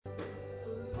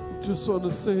Just want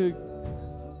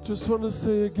to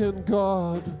say again,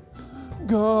 God,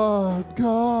 God,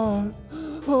 God.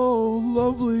 Oh,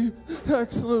 lovely,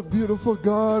 excellent, beautiful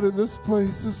God in this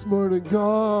place this morning.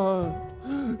 God,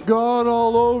 God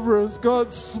all over us.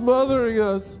 God smothering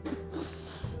us.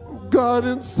 God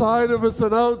inside of us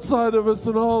and outside of us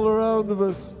and all around of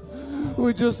us.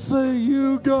 We just say,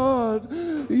 you God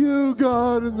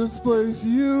in this place,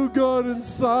 you God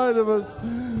inside of us,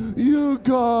 you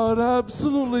God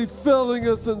absolutely filling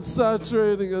us and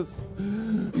saturating us.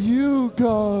 You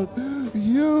God,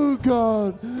 you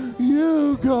God,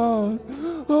 you God,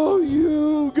 oh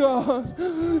you God,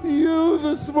 you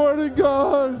this morning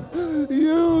God,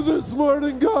 you this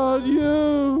morning God,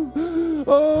 you,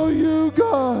 oh you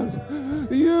God,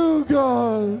 you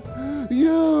God,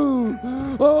 you,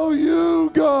 oh you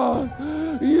God,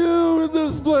 you in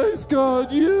this place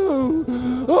God, you,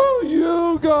 oh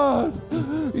you God,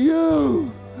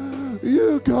 you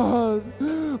God,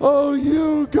 oh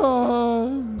you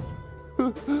God,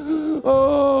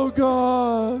 oh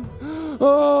God,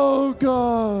 oh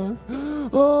God,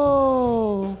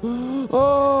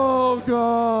 oh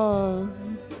God,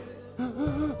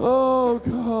 oh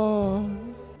God.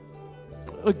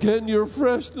 Again, your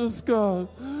freshness, God,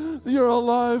 your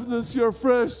aliveness, your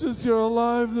freshness, your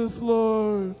aliveness,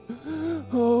 Lord.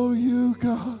 Oh, you,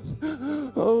 God.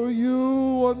 Oh,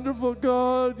 you, wonderful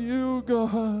God, you,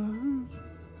 God.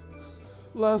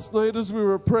 Last night as we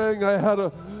were praying,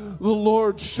 the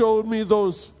Lord showed me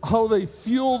how they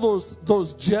fuel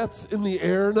those jets in the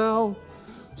air now,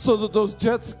 so that those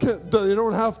jets they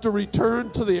don't have to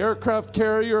return to the aircraft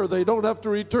carrier, or they don't have to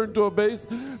return to a base,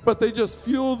 but they just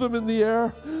fuel them in the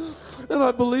air. And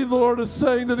I believe the Lord is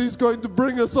saying that He's going to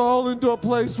bring us all into a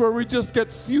place where we just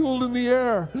get fueled in the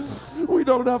air. We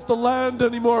don't have to land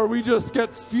anymore. We just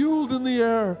get fueled in the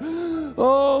air.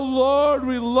 Oh, Lord,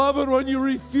 we love it when you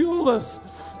refuel us.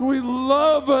 We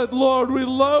love it, Lord. We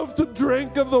love to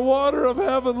drink of the water of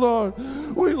heaven, Lord.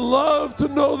 We love to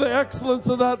know the excellence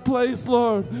of that place,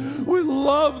 Lord. We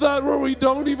love that where we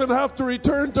don't even have to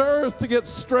return to earth to get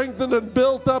strengthened and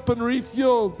built up and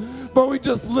refueled, but we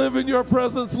just live in your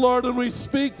presence, Lord, and we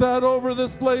speak that over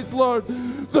this place, Lord,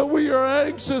 that we are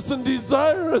anxious and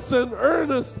desirous and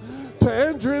earnest to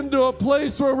enter into a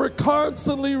place where we're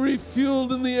constantly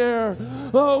refueled in the air.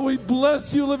 Oh, we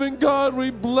bless you, living God.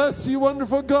 We bless you,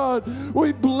 wonderful God.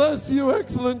 We bless you,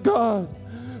 excellent God.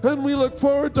 And we look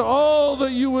forward to all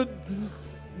that you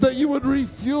would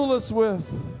refuel us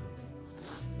with.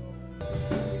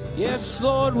 Yes,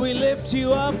 Lord, we lift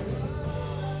you up.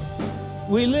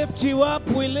 We lift you up.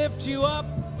 We lift you up.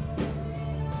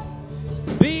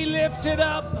 Be lifted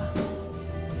up.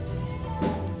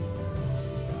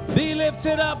 Be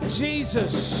lifted up,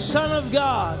 Jesus, Son of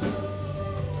God.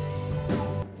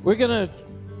 We're going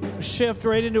to shift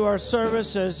right into our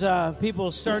service as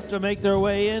people start to make their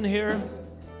way in here.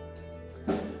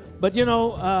 But,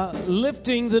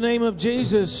 lifting the name of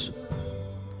Jesus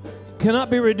cannot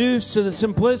be reduced to the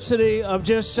simplicity of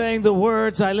just saying the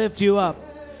words, I lift you up.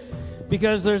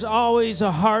 Because there's always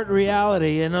a heart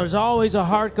reality and there's always a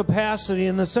heart capacity.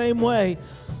 In the same way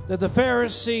that the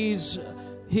Pharisees,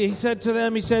 he said to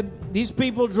them, these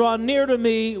people draw near to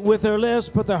me with their lips,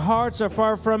 but their hearts are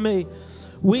far from me.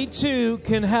 We too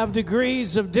can have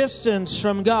degrees of distance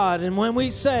from God. And when we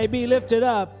say, be lifted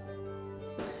up,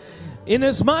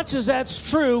 inasmuch as that's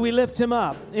true, we lift him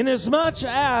up. Inasmuch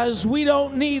as we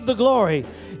don't need the glory.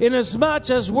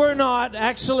 Inasmuch as we're not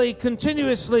actually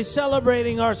continuously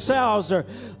celebrating ourselves or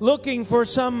looking for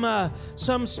some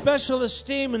special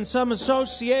esteem and some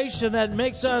association that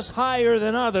makes us higher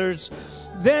than others,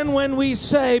 then when we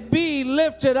say, be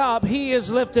lifted up, he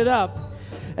is lifted up.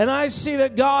 And I see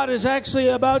that God is actually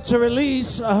about to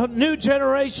release a new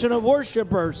generation of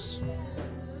worshipers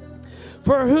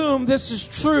for whom this is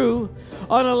true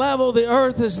on a level the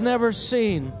earth has never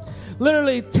seen.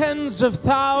 Literally tens of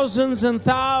thousands and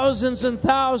thousands and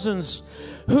thousands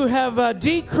who have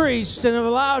decreased and have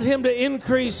allowed him to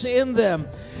increase in them.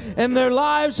 And their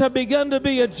lives have begun to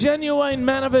be a genuine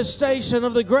manifestation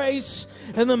of the grace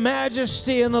and the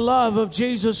majesty and the love of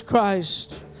Jesus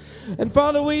Christ. And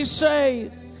Father, we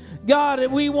say, God,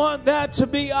 we want that to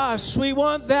be us. We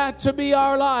want that to be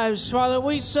our lives. Father,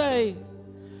 we say,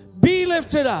 be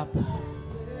lifted up.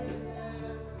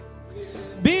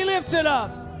 Be lifted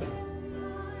up.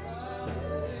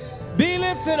 Be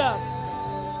lifted up.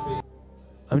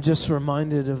 I'm just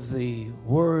reminded of the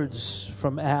words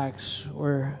from Acts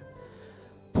where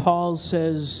Paul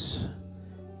says,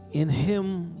 in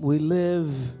him we live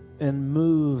and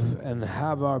move and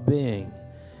have our being.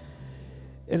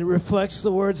 And it reflects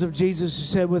the words of Jesus who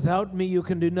said, without me you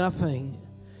can do nothing.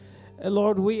 And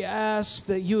Lord, we ask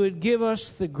that you would give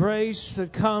us the grace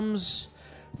that comes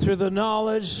through the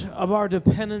knowledge of our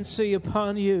dependency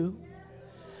upon you.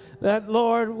 That,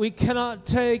 Lord, we cannot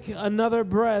take another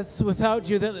breath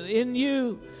without you, that in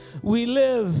you we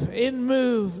live and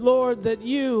move. Lord, that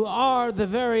you are the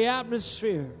very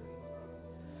atmosphere.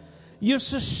 You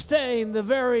sustain the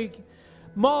very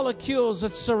molecules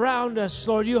that surround us,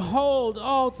 Lord. You hold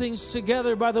all things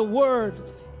together by the word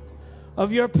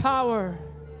of your power.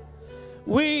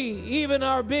 We, even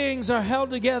our beings, are held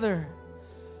together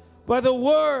by the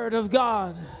word of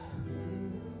God.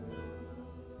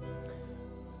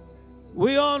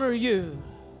 We honor you,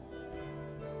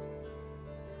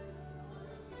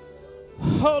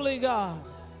 Holy God.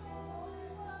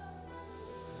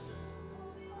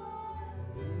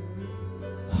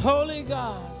 Holy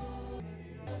God.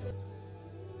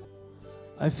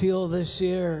 I feel this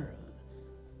year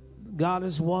God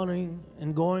is wanting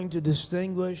and going to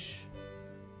distinguish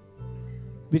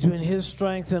between His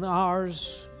strength and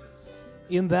ours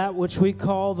in that which we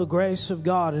call the grace of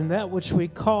God, in that which we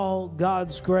call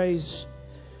God's grace,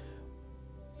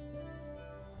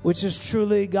 which is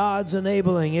truly God's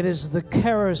enabling. It is the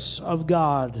charis of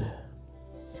God,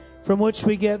 from which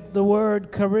we get the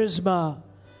word charisma,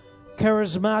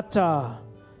 charismata,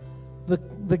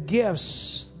 the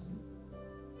gifts.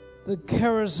 The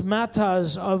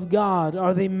charismatas of God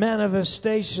are the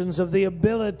manifestations of the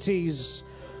abilities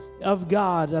of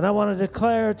God. And I want to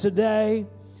declare today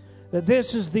that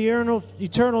this is the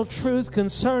eternal truth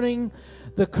concerning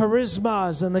the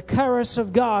charismas and the charis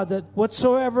of God, that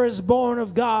whatsoever is born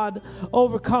of God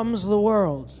overcomes the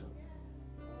world.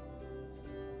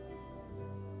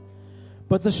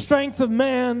 But the strength of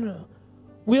man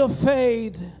will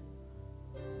fade.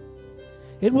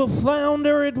 It will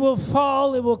flounder, it will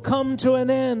fall, it will come to an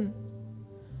end.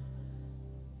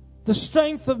 The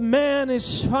strength of man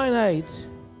is finite.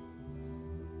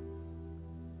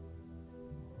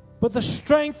 But the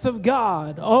strength of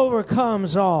God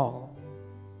overcomes all.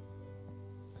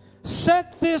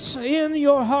 Set this in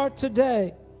your heart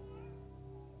today,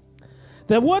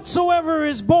 that whatsoever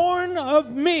is born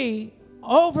of me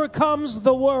overcomes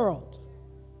the world.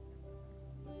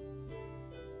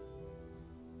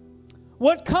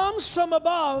 What comes from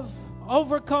above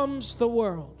overcomes the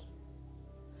world.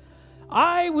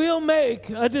 I will make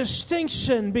a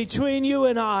distinction between you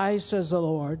and I, says the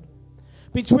Lord,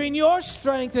 between your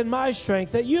strength and my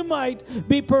strength, that you might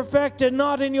be perfected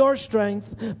not in your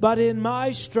strength, but in my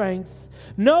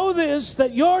strength. Know this,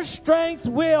 that your strength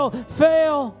will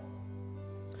fail,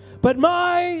 but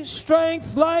my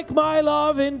strength, like my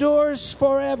love, endures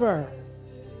forever.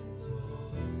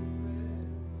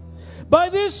 By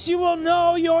this you will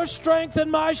know your strength and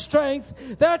my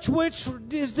strength, that which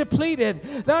is depleted,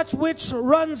 that which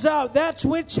runs out, that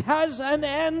which has an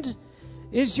end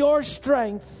is your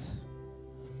strength.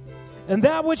 And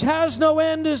that which has no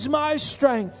end is my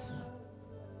strength.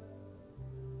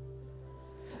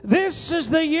 This is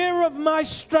the year of my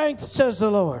strength, says the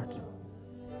Lord.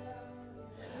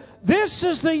 This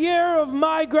is the year of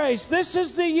my grace. This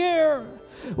is the year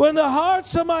when the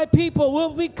hearts of my people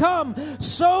will become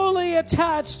solely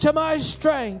attached to my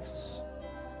strength.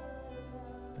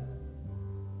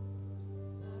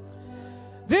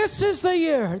 This is the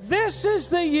year. This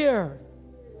is the year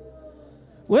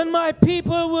when my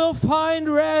people will find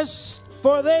rest,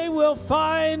 for they will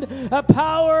find a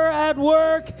power at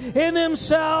work in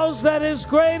themselves that is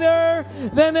greater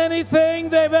than anything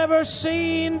they've ever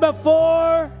seen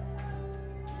before.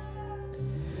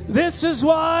 This is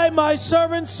why my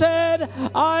servant said,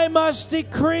 I must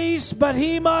decrease, but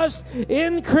he must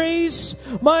increase.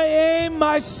 My aim,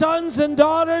 my sons and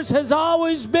daughters, has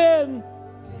always been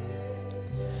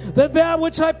that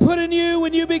which I put in you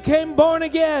when you became born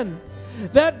again,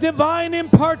 that divine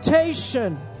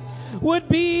impartation, would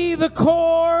be the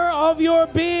core of your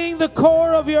being, the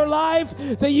core of your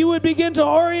life, that you would begin to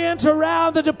orient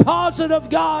around the deposit of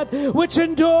God which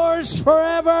endures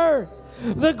forever.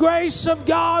 The grace of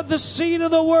God, the seed of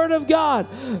the Word of God.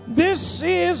 This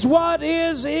is what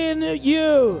is in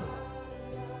you.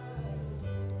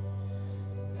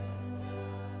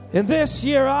 In this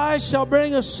year I shall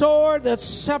bring a sword that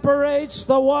separates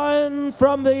the one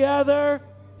from the other.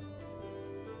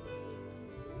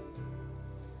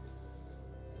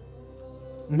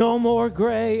 No more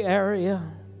gray area.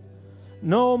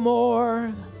 No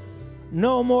more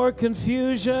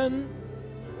confusion.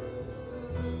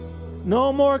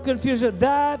 No more confusion.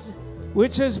 That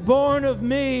which is born of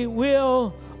me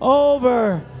will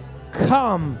overcome.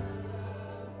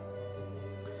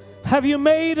 Have you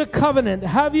made a covenant?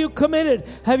 Have you committed?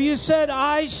 Have you said,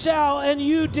 I shall, and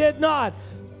you did not?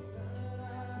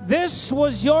 this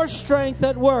was your strength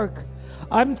at work.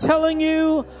 I'm telling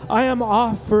you, I am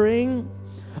offering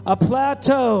a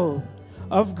plateau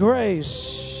of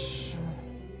grace.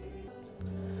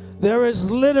 There is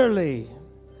literally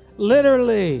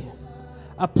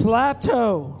a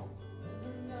plateau.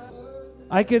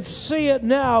 I can see it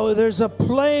now. There's a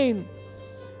plane.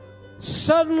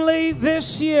 Suddenly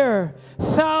this year,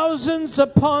 thousands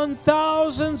upon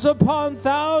thousands upon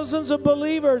thousands of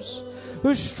believers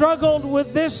who struggled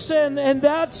with this sin and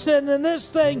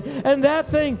this thing and that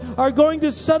thing are going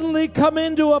to suddenly come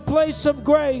into a place of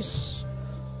grace.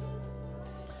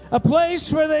 A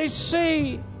place where they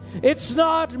see it's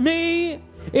not me,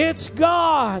 it's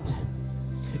God.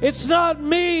 It's not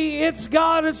me, it's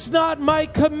God. It's not my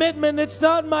commitment, it's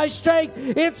not my strength,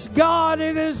 it's God.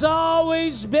 It has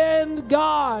always been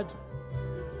God.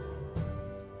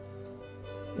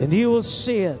 And you will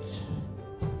see it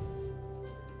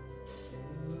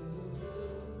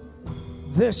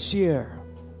this year.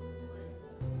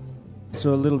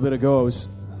 So a little bit ago,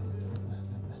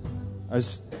 I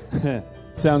was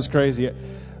sounds crazy.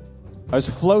 I was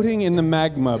floating in the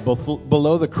magma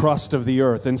below the crust of the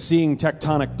earth and seeing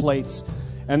tectonic plates,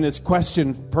 and this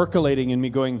question percolating in me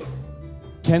going,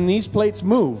 can these plates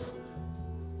move?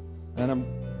 And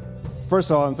first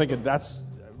of all, I'm thinking, that's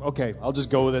okay, I'll just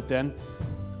go with it then.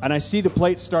 And I see the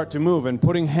plates start to move, and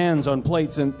putting hands on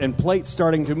plates and plates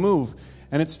starting to move.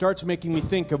 And it starts making me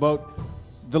think about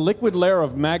the liquid layer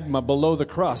of magma below the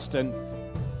crust. And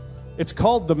it's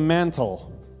called the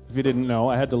mantle. If you didn't know,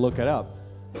 I had to look it up.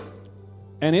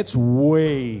 And it's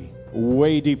way,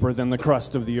 way deeper than the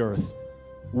crust of the earth.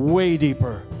 Way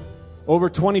deeper. Over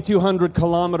 2,200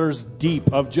 kilometers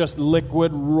deep of just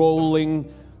liquid, rolling,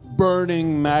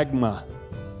 burning magma.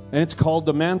 And it's called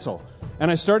the mantle.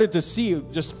 And I started to see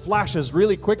just flashes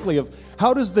really quickly of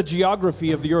how does the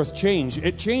geography of the earth change?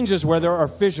 It changes where there are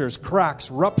fissures, cracks,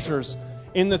 ruptures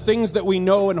in the things that we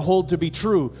know and hold to be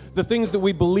true, the things that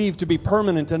we believe to be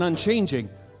permanent and unchanging.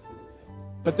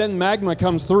 But then magma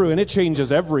comes through and it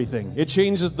changes everything. It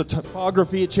changes the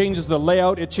topography, it changes the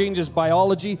layout, it changes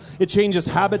biology, it changes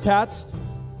habitats.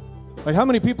 Like, how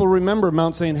many people remember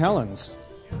Mount St. Helens?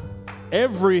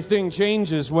 Everything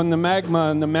changes when the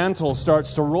magma and the mantle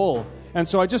starts to roll. And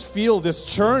so I just feel this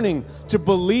churning to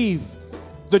believe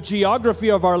the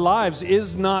geography of our lives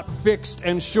is not fixed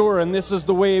and sure, and this is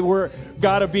the way we're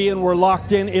gotta be and we're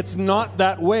locked in. It's not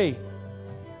that way.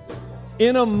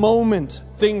 In a moment,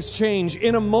 things change.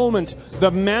 In a moment,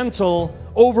 the mantle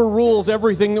overrules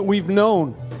everything that we've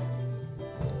known.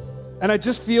 And I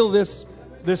just feel this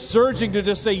surging to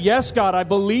just say, yes, God, I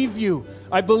believe you.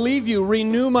 I believe you.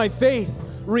 Renew my faith.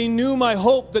 Renew my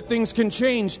hope that things can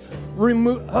change.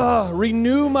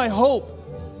 Renew my hope.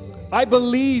 I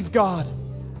believe, God.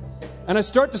 And I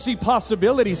start to see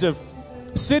possibilities of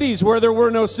cities where there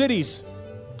were no cities.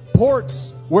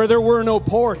 Ports where there were no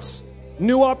ports.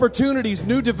 New opportunities,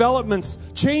 new developments,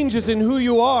 changes in who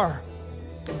you are.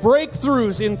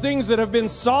 Breakthroughs in things that have been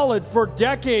solid for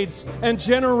decades and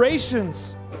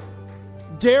generations.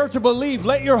 Dare to believe.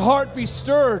 Let your heart be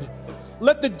stirred.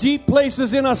 Let the deep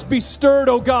places in us be stirred,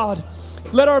 oh God.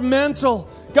 Let our mantle,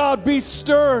 God, be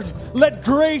stirred. Let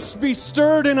grace be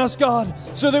stirred in us, God,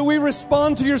 so that we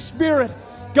respond to your Spirit.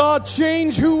 God,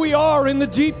 change who we are in the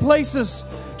deep places.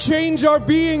 Change our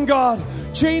being, God.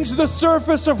 Change the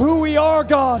surface of who we are,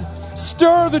 God.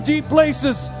 Stir the deep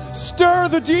places. Stir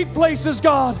the deep places,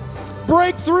 God.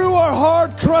 Break through our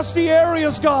hard, crusty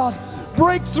areas, God.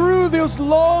 Break through those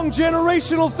long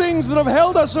generational things that have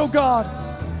held us, oh God.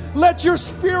 Let your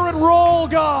Spirit roll,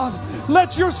 God.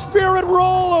 Let your Spirit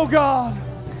roll, oh God.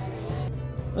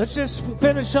 Let's just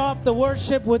finish off the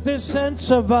worship with this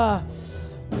sense of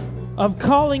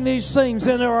calling these things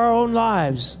into our own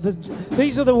lives.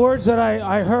 These are the words that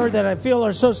I heard that I feel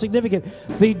are so significant.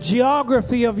 The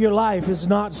geography of your life is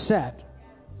not set.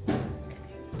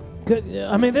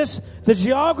 The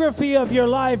geography of your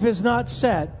life is not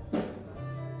set.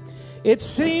 It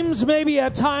seems maybe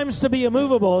at times to be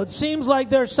immovable. It seems like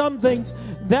there's some things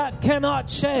that cannot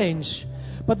change.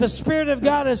 But the Spirit of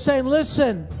God is saying,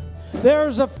 listen,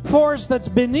 there's a force that's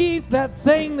beneath that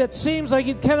thing that seems like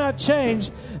it cannot change,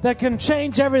 that can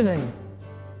change everything.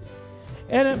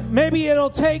 And maybe it'll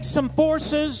take some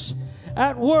forces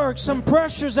at work, some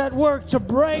pressures at work to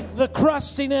break the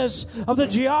crustiness of the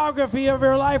geography of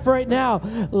your life right now.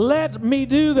 Let me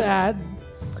do that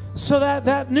so that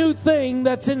that new thing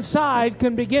that's inside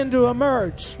can begin to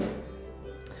emerge.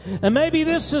 And maybe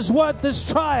this is what this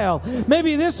trial,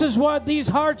 maybe this is what these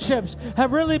hardships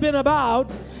have really been about.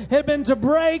 Had been to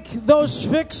break those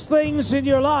fixed things in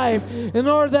your life in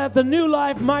order that the new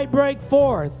life might break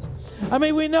forth. I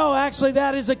mean, we know actually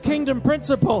that is a kingdom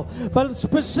principle, but it's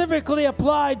specifically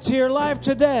applied to your life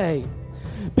today.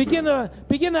 Begin to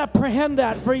apprehend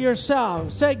that for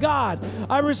yourself. Say, God,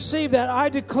 I receive that. I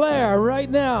declare right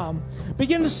now.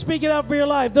 Begin to speak it out for your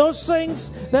life. Those things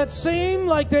that seem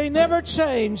like they never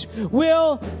change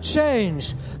will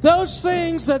change. Those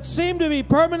things that seem to be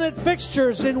permanent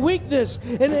fixtures in weakness,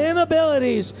 in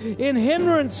inabilities, in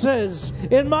hindrances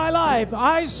in my life,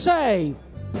 I say,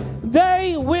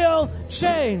 they will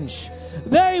change.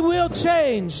 They will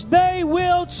change. They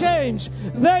will change.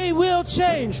 They will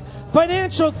change.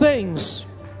 Financial things.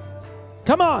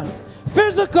 Come on.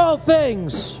 Physical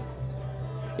things.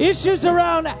 Issues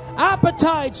around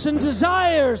appetites and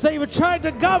desires that you would try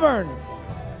to govern.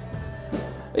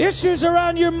 Issues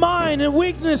around your mind and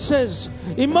weaknesses.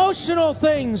 Emotional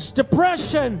things.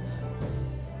 Depression.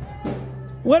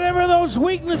 Whatever those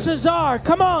weaknesses are.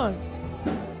 Come on.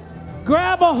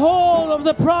 Grab a hold of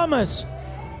the promise.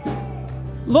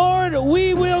 Lord,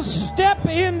 we will step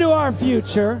into our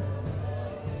future.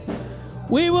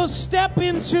 We will step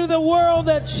into the world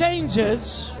that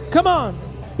changes. Come on.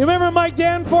 You remember Mike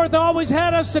Danforth always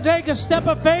had us to take a step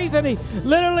of faith, and he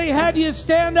literally had you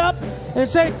stand up and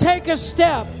say, take a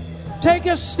step, take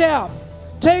a step,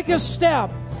 take a step.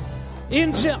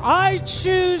 I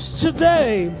choose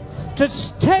today to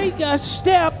take a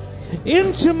step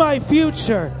into my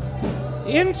future,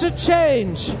 into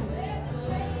change.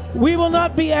 We will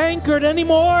not be anchored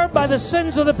anymore by the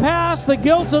sins of the past, the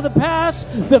guilt of the past,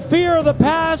 the fear of the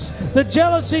past, the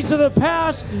jealousies of the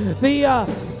past,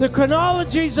 the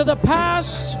chronologies of the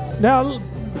past. Now,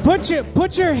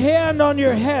 put your hand on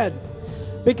your head,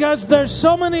 because there's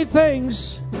so many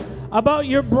things about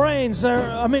your brains.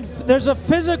 There's a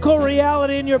physical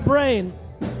reality in your brain.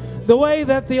 The way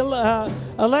that the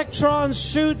electrons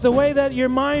shoot, the way that your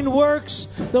mind works,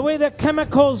 the way that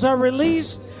chemicals are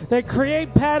released, that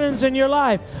create patterns in your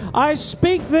life. I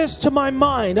speak this to my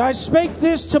mind. I speak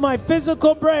this to my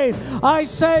physical brain. I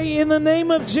say, in the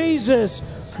name of Jesus,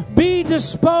 be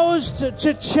disposed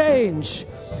to change.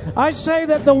 I say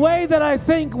that the way that I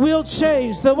think will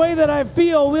change. The way that I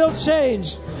feel will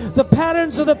change. The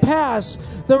patterns of the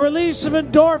past, the release of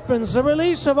endorphins, the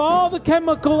release of all the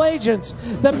chemical agents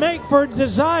that make for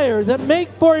desire, that make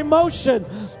for emotion,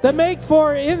 that make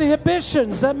for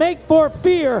inhibitions, that make for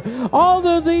fear. All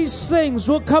of these things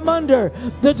will come under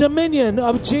the dominion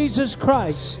of Jesus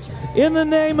Christ. In the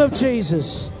name of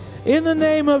Jesus. In the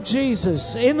name of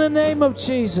Jesus. In the name of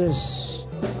Jesus.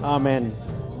 Amen.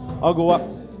 I'll go up.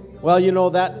 Well, you know,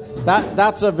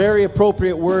 that's a very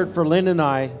appropriate word for Lynn and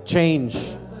I, change.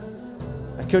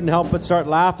 I couldn't help but start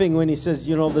laughing when he says,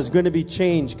 you know, there's going to be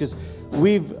change, because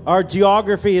our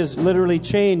geography has literally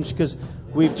changed, because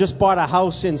we've just bought a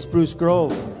house in Spruce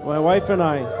Grove, my wife and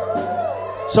I.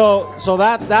 So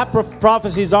that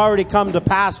prophecy's already come to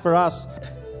pass for us.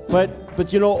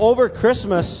 But you know, over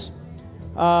Christmas,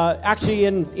 actually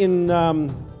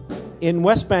in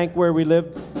West Bank where we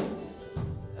lived,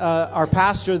 our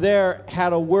pastor there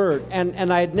had a word,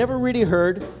 and I had never really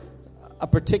heard a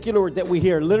particular word that we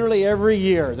hear literally every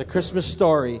year, the Christmas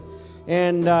story.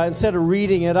 And instead of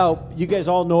reading it out, you guys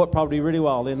all know it probably really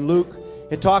well. In Luke,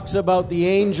 it talks about the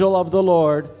angel of the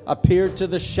Lord appeared to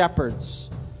the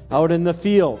shepherds out in the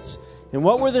fields. And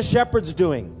what were the shepherds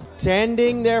doing?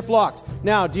 Tending their flocks.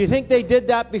 Now, do you think they did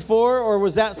that before, or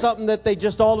was that something that they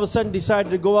just all of a sudden decided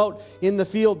to go out in the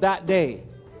field that day?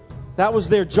 That was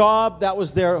their job. That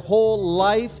was their whole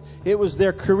life. It was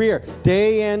their career.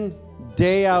 Day in,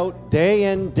 day out,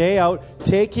 day in, day out,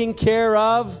 taking care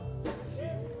of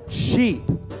sheep,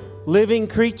 living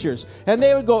creatures. And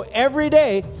they would go every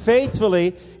day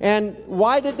faithfully. And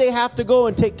why did they have to go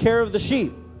and take care of the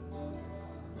sheep?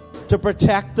 To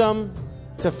protect them,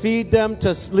 to feed them,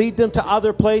 to lead them to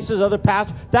other places, other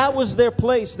pastures. That was their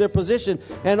place, their position.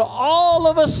 And all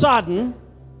of a sudden,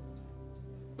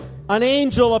 an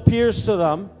angel appears to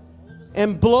them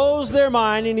and blows their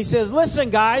mind, and he says, listen,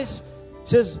 guys, he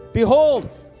says, behold,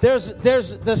 there's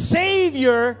the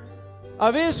Savior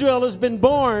of Israel has been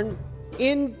born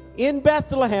in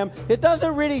Bethlehem. It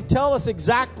doesn't really tell us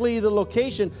exactly the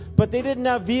location, but they didn't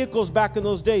have vehicles back in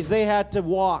those days. They had to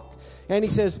walk. And he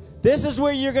says, this is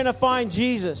where you're going to find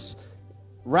Jesus,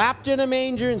 wrapped in a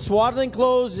manger in swaddling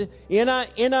clothes, in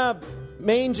a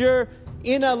manger,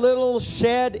 in a little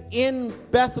shed in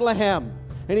Bethlehem.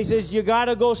 And he says, you got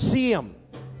to go see him.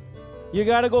 You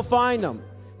got to go find him.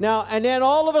 Now, and then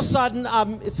all of a sudden,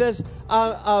 it says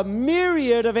a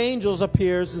myriad of angels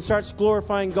appears and starts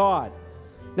glorifying God.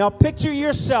 Now, picture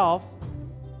yourself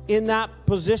in that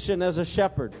position as a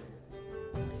shepherd,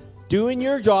 doing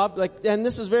your job, and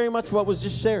this is very much what was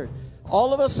just shared.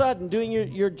 all of a sudden doing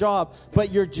your job,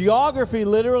 but your geography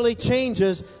literally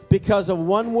changes because of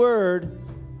one word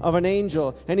of an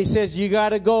angel. And he says, you got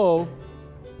to go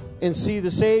and see the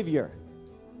Savior.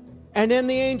 And then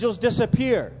the angels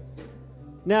disappear.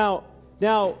 Now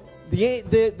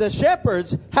the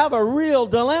shepherds have a real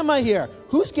dilemma here.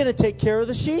 Who's going to take care of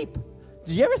the sheep?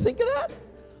 Did you ever think of that?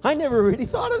 I never really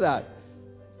thought of that.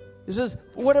 He says,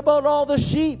 what about all the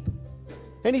sheep?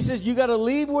 And he says, you got to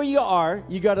leave where you are.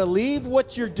 You got to leave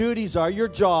what your duties are, your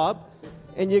job,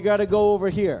 and you got to go over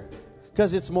here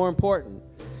because it's more important.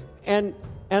 And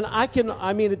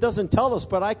it doesn't tell us,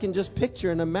 but I can just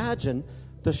picture and imagine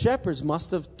the shepherds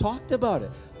must have talked about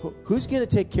it. Who's going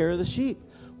to take care of the sheep?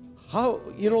 How,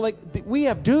 we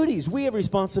have duties, we have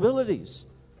responsibilities.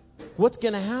 What's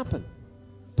going to happen?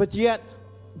 But yet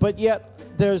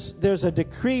there's a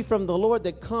decree from the Lord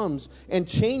that comes and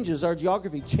changes our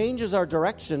geography, changes our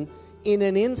direction in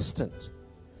an instant.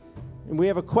 And we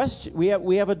have a question, we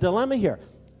have a dilemma here.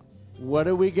 What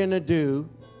are we going to do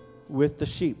with the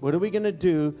sheep? What are we going to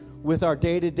do with our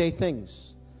day-to-day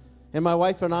things? And my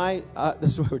wife and I,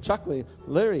 this is why we're chuckling,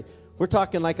 literally, we're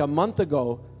talking like a month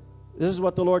ago, this is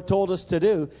what the Lord told us to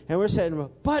do. And we're saying,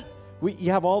 but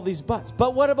you have all these buts.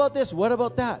 But what about this? What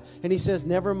about that? And he says,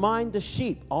 never mind the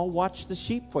sheep. I'll watch the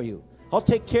sheep for you. I'll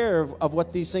take care of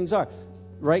what these things are.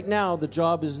 Right now, the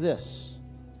job is this.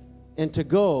 And to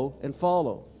go and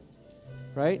follow.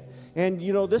 Right? And,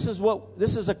 this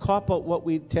is a cop-out. What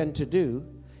we tend to do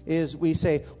is we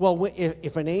say, well,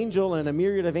 if an angel and a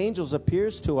myriad of angels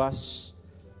appears to us,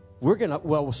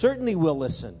 certainly we'll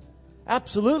listen.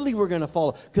 Absolutely we're going to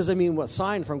follow. Because, what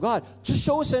sign from God? Just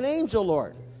show us an angel,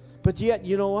 Lord. But yet,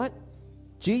 you know what?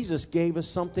 Jesus gave us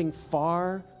something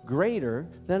far greater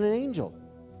than an angel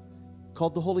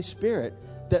called the Holy Spirit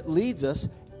that leads us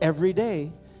every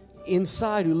day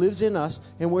inside, who lives in us,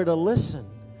 and we're to listen.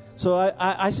 So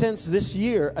I sense this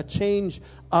year a change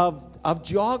of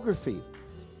geography.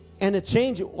 And a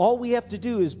change, all we have to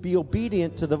do is be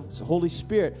obedient to the Holy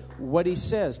Spirit, what He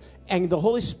says. And the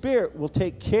Holy Spirit will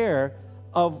take care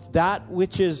of that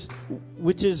which is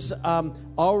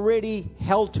already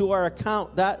held to our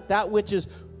account, that which is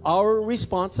our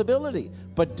responsibility.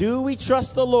 But do we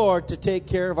trust the Lord to take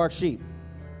care of our sheep?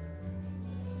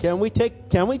 Can we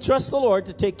trust the Lord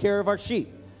to take care of our sheep?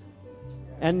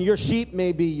 And your sheep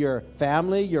may be your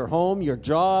family, your home, your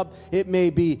job. It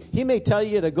may be, He may tell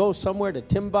you to go somewhere to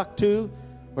Timbuktu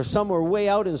or somewhere way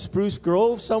out in Spruce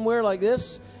Grove, somewhere like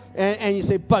this. And you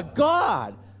say, but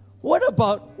God, what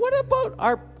about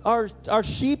our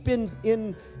sheep in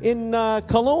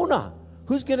Kelowna?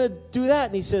 Who's going to do that?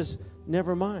 And He says,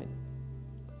 never mind.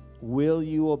 Will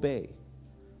you obey?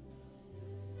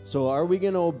 So are we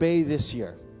going to obey this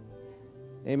year?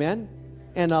 Amen?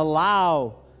 And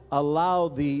allow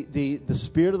the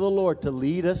Spirit of the Lord to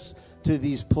lead us to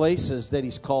these places that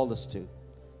He's called us to.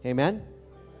 Amen?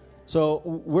 So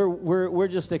we're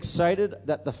just excited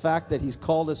that the fact that He's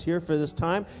called us here for this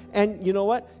time. And you know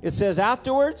what? It says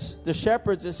afterwards, the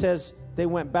shepherds, it says they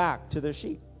went back to their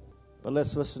sheep. But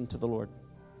let's listen to the Lord.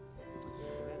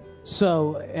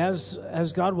 So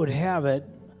as God would have it,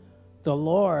 the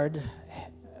Lord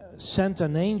sent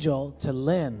an angel to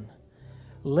Lynn.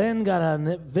 Lynn got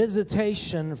a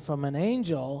visitation from an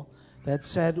angel that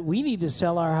said, we need to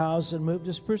sell our house and move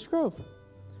to Spruce Grove.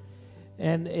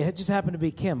 And it just happened to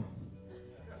be Kim.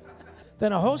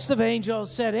 Then a host of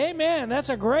angels said, hey, man, that's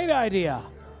a great idea.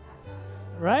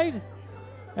 Right?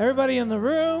 Everybody in the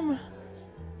room?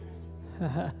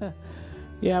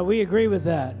 Yeah, we agree with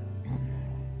that.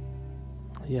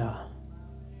 Yeah.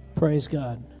 Praise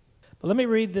God. But let me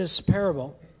read this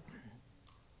parable.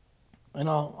 And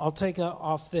I'll take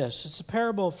off this. It's a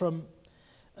parable from,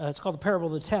 it's called the Parable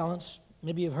of the Talents.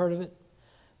 Maybe you've heard of it.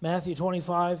 Matthew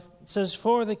 25. It says,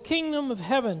 for the kingdom of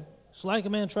heaven is like a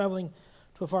man traveling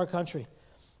to a far country.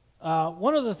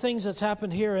 One of the things that's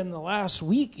happened here in the last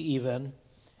week even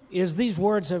is these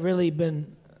words have really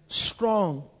been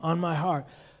strong on my heart.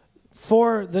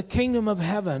 For the kingdom of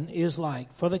heaven is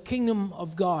like, for the kingdom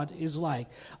of God is like.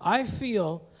 I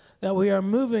feel that we are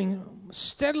moving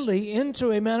steadily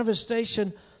into a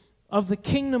manifestation of the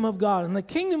kingdom of God. And the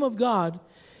kingdom of God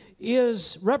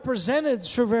is represented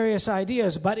through various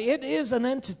ideas, but it is an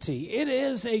entity. It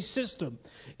is a system.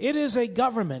 It is a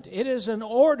government. It is an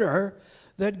order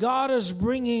that God is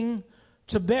bringing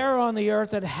to bear on the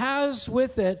earth that has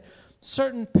with it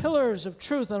certain pillars of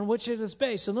truth on which it is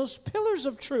based. And those pillars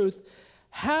of truth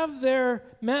have their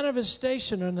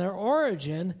manifestation and their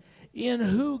origin in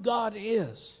who God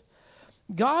is.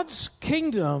 God's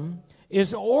kingdom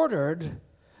is ordered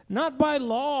not by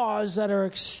laws that are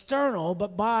external,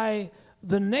 but by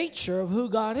the nature of who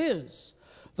God is.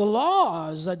 The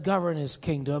laws that govern his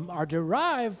kingdom are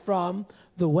derived from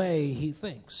the way he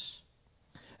thinks.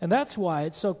 And that's why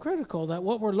it's so critical that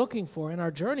what we're looking for in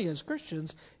our journey as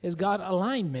Christians is, God,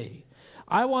 align me.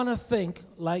 I want to think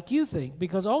like you think,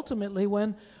 because ultimately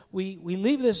when we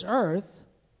leave this earth,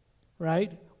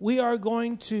 right, we are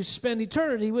going to spend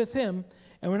eternity with him,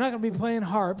 and we're not going to be playing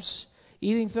harps,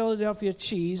 eating Philadelphia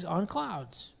cheese on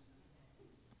clouds.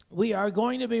 We are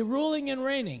going to be ruling and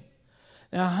reigning.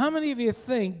 Now, how many of you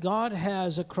think God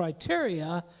has a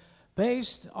criteria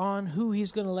based on who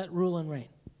he's going to let rule and reign?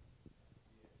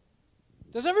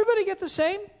 Does everybody get the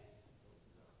same?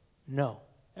 No.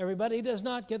 Everybody does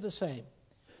not get the same.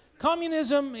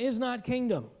 Communism is not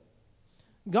kingdom.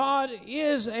 God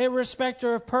is a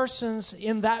respecter of persons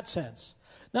in that sense.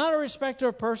 Not a respecter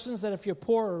of persons that if you're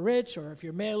poor or rich, or if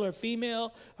you're male or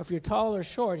female, or if you're tall or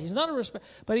short. He's not a respect,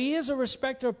 but he is a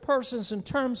respecter of persons in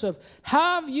terms of,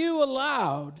 have you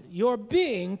allowed your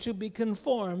being to be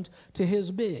conformed to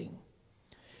his being?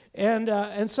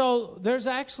 And so there's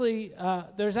actually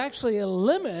a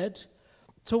limit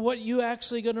to what you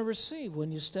actually going to receive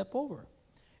when you step over.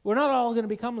 We're not all going to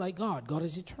become like God. God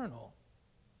is eternal.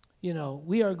 You know,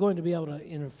 we are going to be able to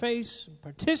interface,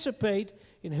 participate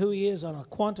in who he is on a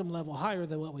quantum level higher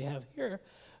than what we have here.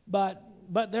 But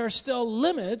there are still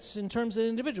limits in terms of the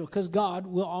individual, because God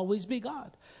will always be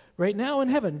God. Right now in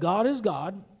heaven, God is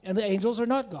God, and the angels are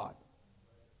not God.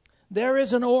 There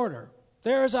is an order.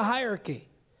 There is a hierarchy.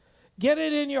 Get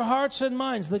it in your hearts and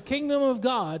minds. The kingdom of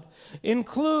God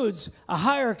includes a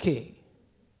hierarchy.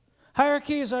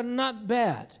 Hierarchies are not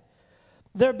bad.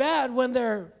 They're bad when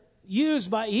they're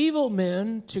used by evil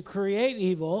men to create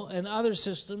evil and other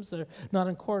systems that are not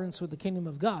in accordance with the kingdom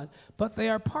of God. But they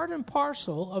are part and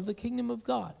parcel of the kingdom of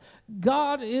God.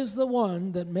 God is the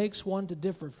one that makes one to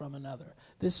differ from another.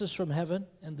 This is from heaven,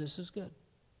 and this is good.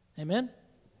 Amen?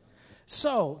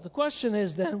 So the question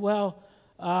is then, well,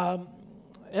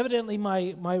 evidently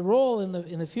my role in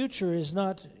the future is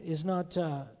not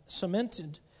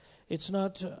cemented. It's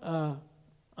not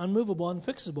unmovable,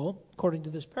 unfixable, according to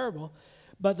this parable.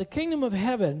 But the kingdom of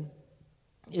heaven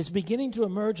is beginning to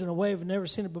emerge in a way we've never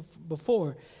seen it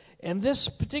before. And this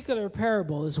particular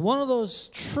parable is one of those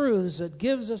truths that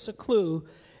gives us a clue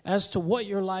as to what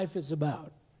your life is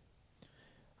about.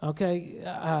 Okay?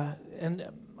 And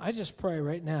I just pray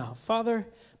right now, Father,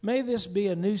 may this be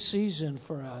a new season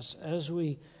for us as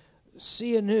we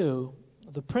see anew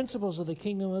the principles of the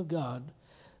kingdom of God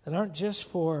that aren't just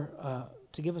for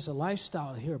to give us a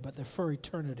lifestyle here, but they're for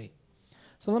eternity.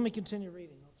 So let me continue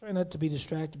reading. I'll try not to be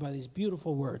distracted by these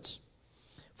beautiful words.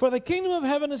 For the kingdom of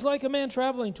heaven is like a man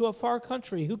traveling to a far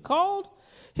country who called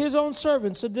his own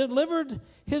servants and delivered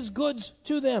his goods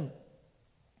to them.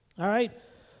 All right?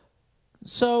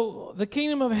 So the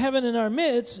kingdom of heaven in our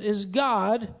midst is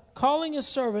God calling his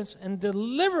servants and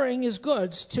delivering his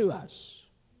goods to us.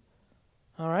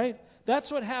 All right?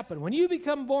 That's what happened. When you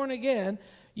become born again,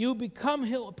 you become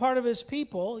part of his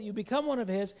people, you become one of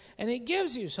his, and he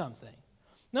gives you something.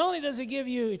 Not only does he give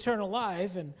you eternal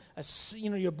life, and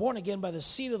you're born again by the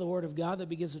seed of the Word of God that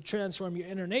begins to transform your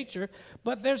inner nature,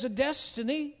 but there's a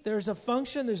destiny, there's a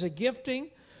function, there's a gifting,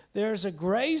 there's a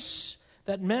grace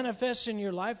that manifests in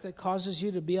your life that causes you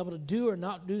to be able to do or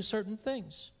not do certain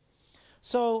things.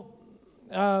 So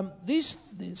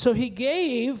he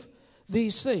gave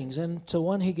these things, and to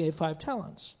one he gave 5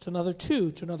 talents, to another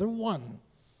 2, to another 1.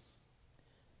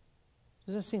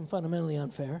 Does that seem fundamentally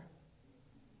unfair?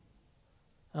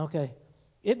 Okay.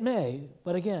 It may,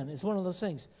 but again, it's one of those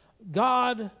things.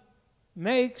 God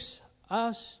makes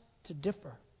us to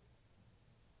differ.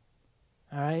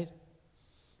 All right?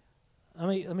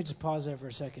 Let me just pause there for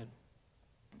a second.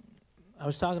 I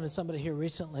was talking to somebody here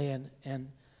recently, and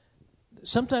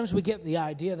sometimes we get the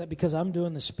idea that because I'm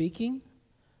doing the speaking,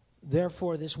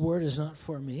 therefore this word is not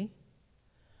for me.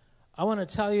 I want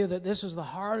to tell you that this is the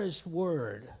hardest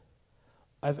word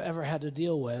I've ever had to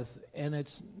deal with, and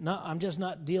it's not. I'm just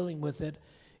not dealing with it,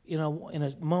 in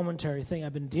a momentary thing.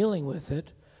 I've been dealing with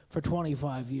it for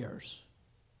 25 years.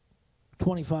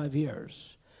 25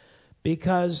 years,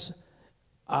 because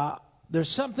there's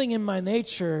something in my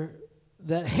nature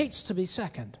that hates to be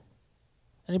second.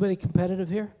 Anybody competitive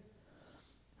here?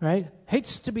 Right?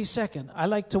 Hates to be second. I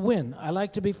like to win. I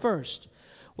like to be first.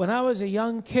 When I was a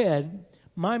young kid,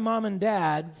 my mom and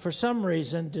dad, for some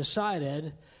reason,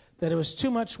 decided that it was too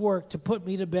much work to put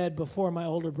me to bed before my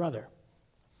older brother.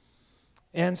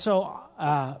 And so,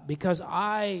 because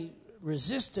I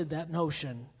resisted that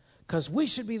notion, because we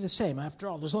should be the same. After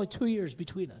all, there's only 2 years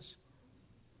between us.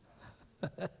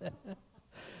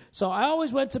 So I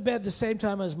always went to bed the same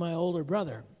time as my older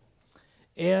brother.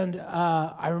 And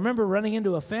I remember running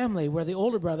into a family where the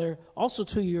older brother, also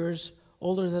 2 years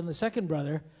older than the second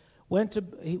brother,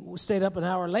 he stayed up an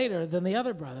hour later than the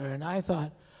other brother. And I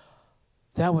thought,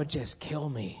 that would just kill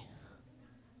me.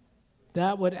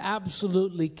 That would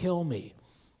absolutely kill me.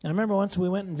 And I remember once we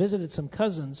went and visited some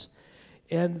cousins,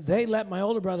 and they let my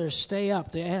older brother stay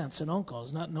up, the aunts and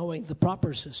uncles, not knowing the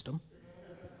proper system.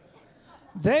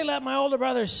 They let my older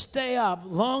brother stay up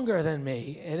longer than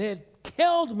me, and it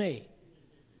killed me.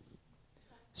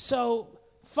 So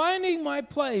finding my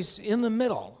place in the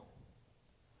middle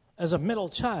as a middle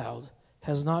child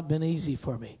has not been easy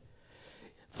for me.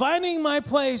 Finding my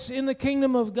place in the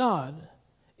kingdom of God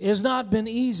has not been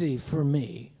easy for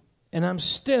me, and I'm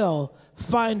still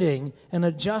finding and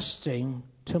adjusting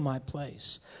to my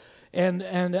place. And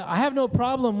I have no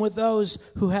problem with those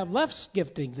who have less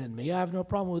gifting than me. I have no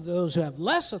problem with those who have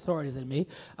less authority than me.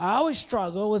 I always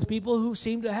struggle with people who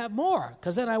seem to have more,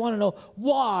 because then I want to know,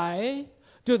 why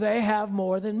do they have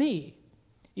more than me?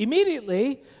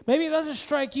 Immediately, maybe it doesn't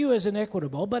strike you as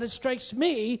inequitable, but it strikes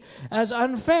me as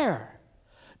unfair.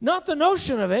 Not the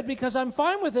notion of it, because I'm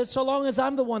fine with it so long as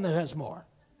I'm the one that has more.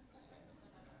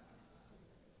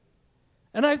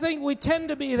 And I think we tend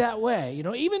to be that way,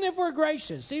 even if we're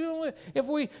gracious, even if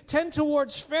we tend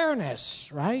towards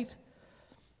fairness, right?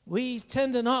 We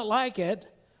tend to not like it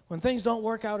when things don't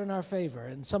work out in our favor.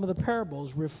 And some of the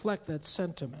parables reflect that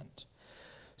sentiment.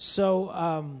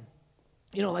 So,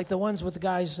 like the ones with the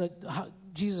guys that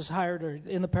Jesus hired, or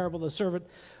in the parable, the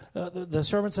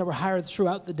servants that were hired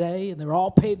throughout the day, and they were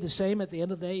all paid the same at the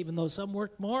end of the day, even though some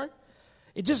worked more.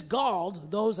 It just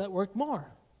galled those that worked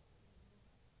more.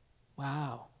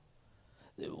 Wow.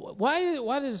 Why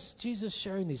is Jesus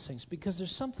sharing these things? Because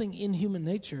there's something in human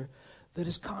nature that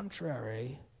is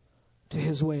contrary to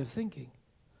his way of thinking.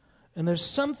 And there's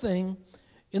something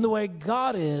in the way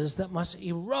God is that must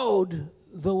erode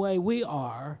the way we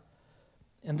are,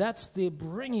 and that's the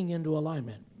bringing into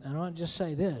alignment. And I want to just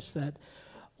say this, that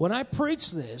when I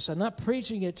preach this, I'm not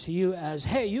preaching it to you as,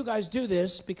 hey, you guys do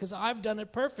this because I've done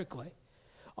it perfectly.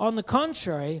 On the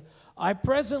contrary, I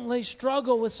presently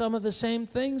struggle with some of the same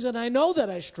things, and I know that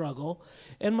I struggle.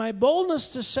 And my boldness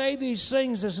to say these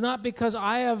things is not because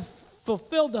I have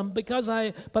fulfilled them,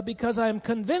 but because I am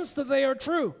convinced that they are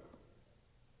true.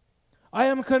 I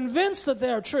am convinced that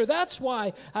they are true. That's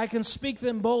why I can speak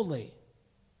them boldly.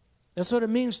 That's what it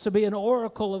means to be an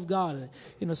oracle of God.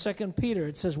 In 2 Peter,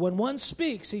 it says, when one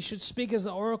speaks, he should speak as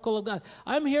the oracle of God.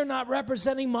 I'm here not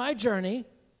representing my journey.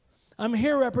 I'm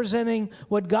here representing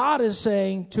what God is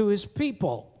saying to his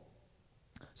people.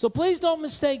 So please don't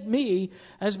mistake me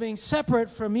as being separate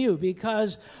from you,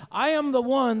 because I am the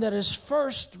one that is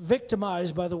first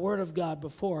victimized by the Word of God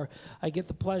before I get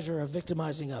the pleasure of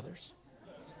victimizing others.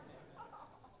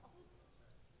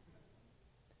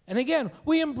 And again,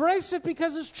 we embrace it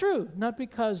because it's true, not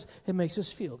because it makes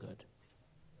us feel good.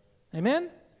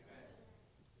 Amen?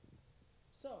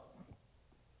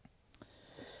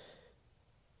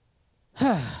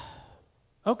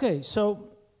 Okay, so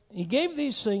he gave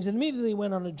these things and immediately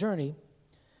went on a journey,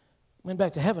 went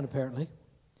back to heaven apparently.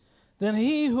 Then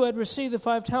he who had received the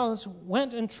 5 talents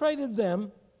went and traded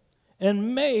them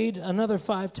and made another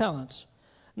 5 talents.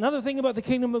 Another thing about the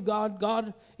kingdom of God,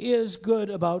 God is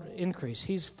good about increase.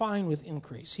 He's fine with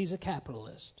increase. He's a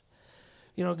capitalist.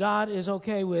 God is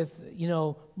okay with,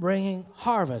 bringing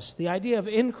harvest. The idea of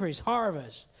increase,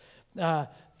 harvest,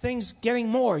 things getting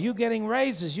more, you getting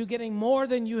raises, you getting more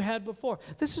than you had before.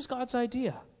 This is God's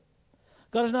idea.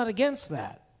 God is not against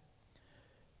that.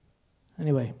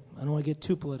 Anyway, I don't want to get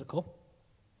too political.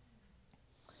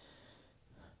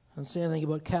 I don't say anything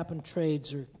about cap and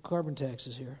trades or carbon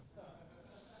taxes here.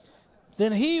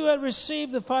 Then he who had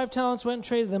received the 5 talents went and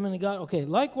traded them, and he got,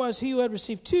 likewise he who had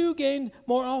received 2 gained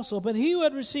more also. But he who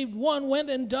had received 1 went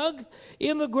and dug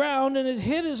in the ground and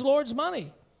hid his Lord's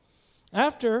money.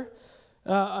 After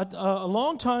a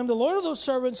long time, the Lord of those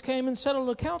servants came and settled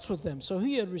accounts with them. So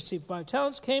he had received 5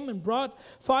 talents, came and brought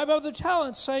 5 other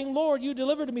talents, saying, Lord, you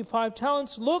delivered to me 5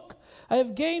 talents. Look, I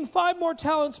have gained 5 more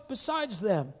talents besides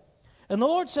them. And the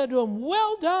Lord said to him,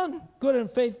 well done, good and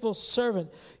faithful servant.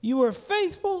 You were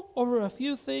faithful over a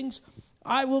few things.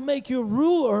 I will make you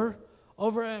ruler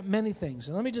over many things.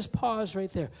 And let me just pause right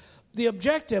there. The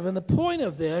objective and the point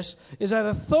of this is that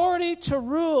authority to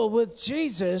rule with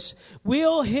Jesus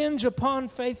will hinge upon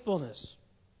faithfulness.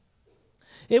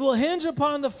 It will hinge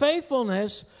upon the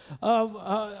faithfulness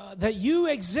of that you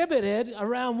exhibited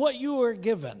around what you were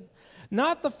given.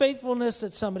 Not the faithfulness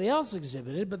that somebody else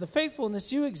exhibited, but the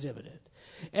faithfulness you exhibited.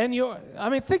 And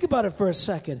think about it for a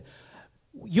second.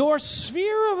 Your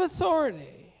sphere of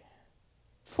authority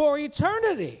for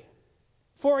eternity,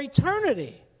 for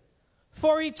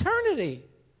eternity,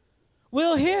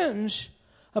 will hinge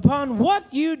upon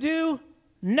what you do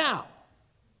now.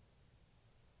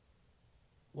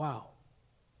 Wow.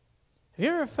 Have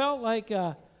you ever felt like,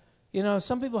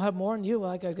 some people have more than you?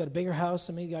 Well, that guy's got a bigger house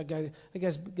than me. That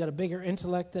guy's got a bigger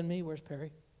intellect than me. Where's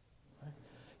Perry?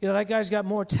 That guy's got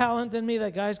more talent than me.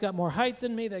 That guy's got more height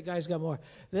than me. That guy's got more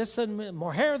this and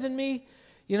more hair than me.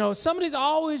 Somebody's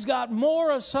always got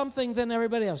more of something than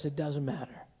everybody else. It doesn't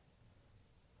matter.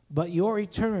 But your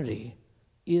eternity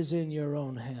is in your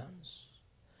own hands.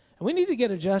 And we need to get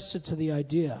adjusted to the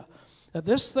idea that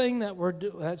this thing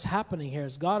that's happening here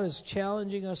is God is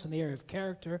challenging us in the area of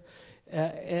character,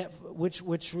 which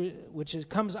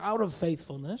comes out of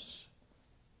faithfulness,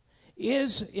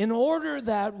 is in order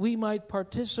that we might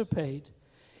participate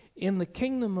in the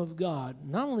kingdom of God,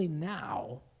 not only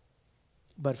now,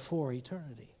 but for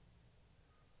eternity.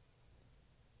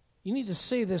 You need to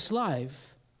see this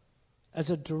life as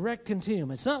a direct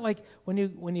continuum. It's not like when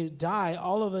you die,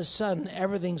 all of a sudden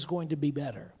everything's going to be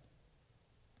better.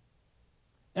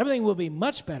 Everything will be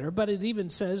much better, but it even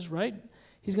says, right,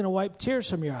 he's going to wipe tears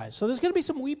from your eyes. So there's going to be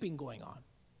some weeping going on.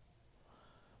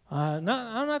 I'm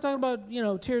not talking about,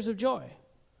 tears of joy.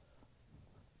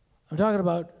 I'm talking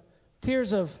about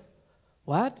tears of,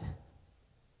 what?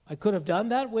 I could have done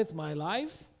that with my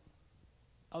life?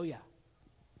 Oh, yeah.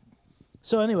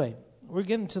 So anyway, we're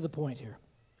getting to the point here.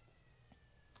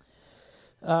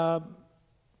 So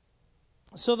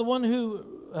the one who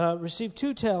received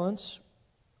 2 talents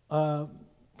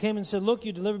came and said, look,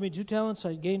 you delivered me 2 talents.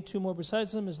 I gained 2 more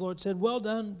besides them. His Lord said, well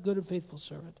done, good and faithful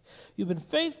servant. You've been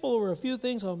faithful over a few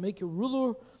things. I'll make you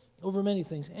ruler over many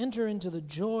things. Enter into the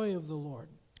joy of the Lord,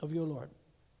 of your Lord.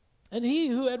 And he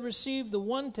who had received the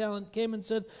 1 talent came and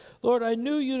said, Lord, I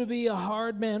knew you to be a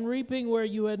hard man, reaping where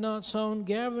you had not sown,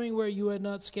 gathering where you had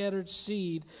not scattered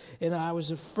seed. And I was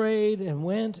afraid and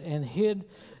went and hid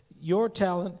your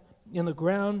talent in the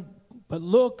ground. But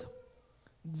look,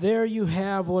 there you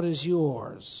have what is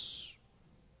yours.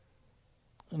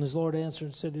 And his Lord answered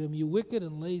and said to him, you wicked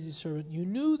and lazy servant, you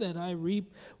knew that I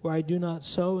reap where I do not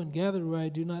sow and gather where I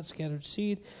do not scatter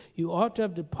seed. You ought to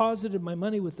have deposited my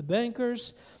money with the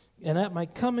bankers, and at my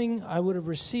coming I would have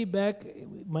received back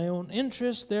my own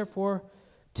interest. Therefore,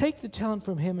 take the talent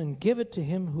from him and give it to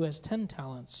him who has 10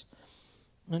 talents.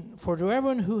 And for to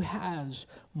everyone who has,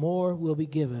 more will be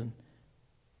given,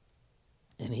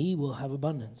 and he will have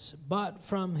abundance. But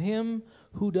from him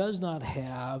who does not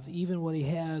have, even what he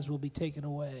has will be taken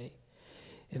away.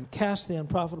 And cast the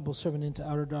unprofitable servant into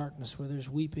outer darkness, where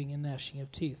there's weeping and gnashing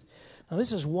of teeth. Now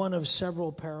this is one of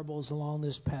several parables along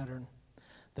this pattern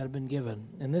that have been given.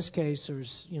 In this case,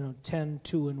 there's 10,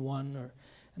 2, and 1,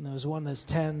 and there was one that's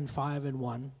 10, 5, and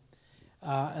 1.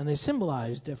 And they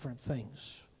symbolize different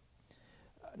things.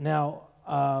 Now,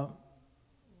 I'm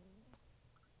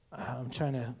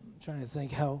trying to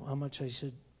think how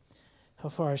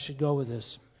far I should go with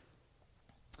this.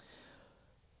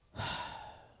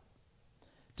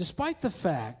 Despite the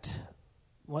fact,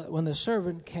 when the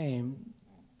servant came,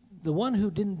 the one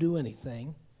who didn't do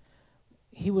anything,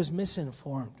 he was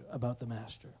misinformed about the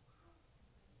master.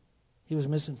 He was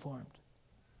misinformed.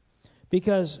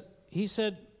 Because he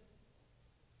said,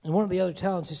 in one of the other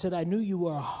talents, he said, I knew you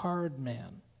were a hard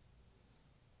man.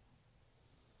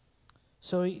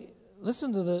 So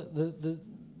listen to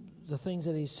the things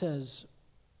that he says.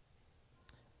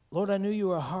 Lord, I knew you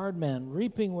were a hard man,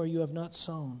 reaping where you have not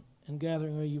sown and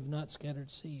gathering where you've not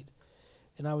scattered seed.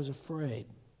 And I was afraid.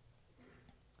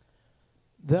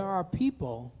 There are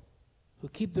people who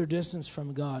keep their distance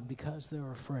from God because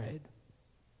they're afraid.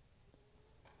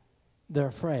 They're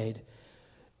afraid.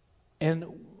 And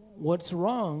what's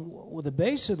wrong with the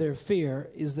base of their fear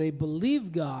is they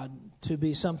believe God to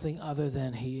be something other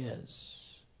than he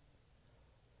is.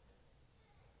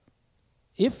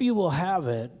 If you will have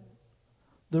it,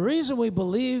 the reason we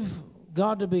believe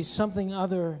God to be something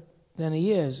other than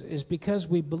he is because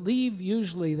we believe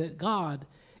usually that God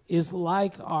is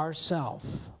like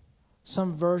ourself,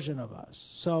 some version of us.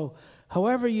 So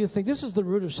however you think, this is the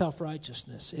root of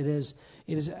self-righteousness. It is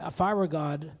if I were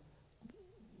God,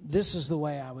 this is the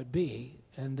way I would be,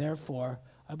 and therefore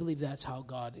I believe that's how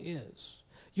God is.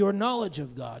 Your knowledge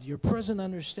of God, your present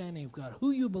understanding of God,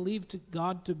 who you believe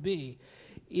God to be,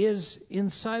 is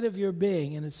inside of your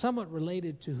being, and it's somewhat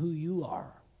related to who you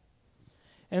are.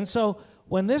 And so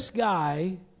when this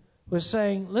guy was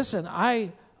saying, listen,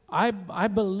 I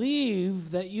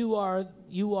believe that you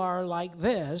are like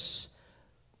this,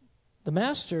 the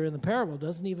master in the parable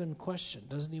doesn't even question,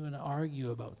 doesn't even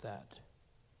argue about that,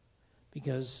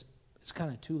 because it's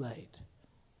kind of too late.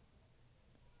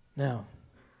 Now,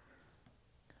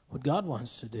 What God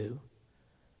wants to do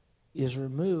is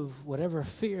remove whatever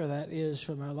fear that is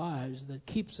from our lives that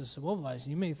keeps us immobilized.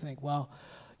 You may think, well,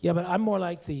 yeah, but I'm more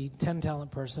like the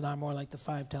 10-talent person, I'm more like the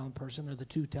 5-talent person or the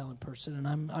 2-talent person,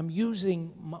 and I'm using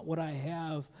what I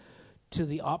have to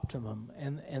the optimum,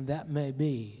 and that may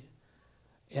be.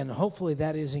 And hopefully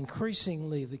that is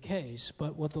increasingly the case.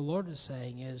 But what the Lord is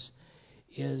saying is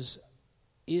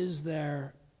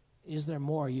there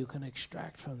more you can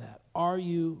extract from that? Are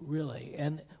you really?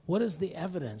 And what is the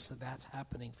evidence that that's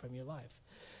happening from your life?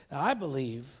 Now, I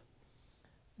believe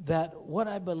that what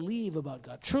I believe about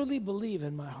God, truly believe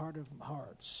in my heart of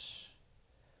hearts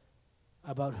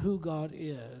about who God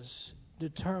is,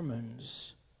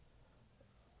 determines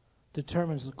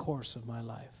the course of my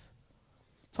life.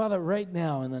 Father, right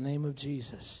now, in the name of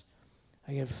Jesus,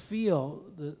 I can feel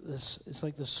this. It's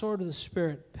like the sword of the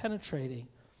Spirit penetrating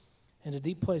into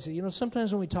deep places. You know,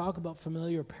 sometimes when we talk about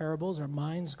familiar parables, our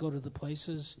minds go to the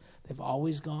places they've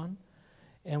always gone.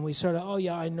 And we sort of, oh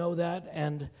yeah, I know that.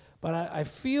 But I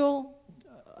feel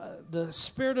the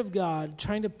Spirit of God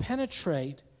trying to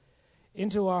penetrate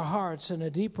into our hearts in a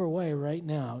deeper way right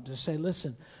now to say,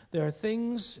 listen, there are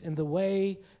things in the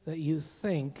way that you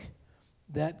think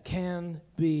that can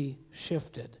be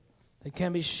shifted. They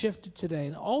can be shifted today,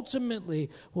 and ultimately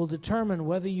will determine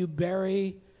whether you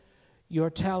bury your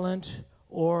talent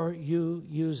or you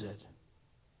use it.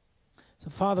 So,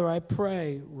 Father, I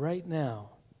pray right now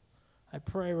that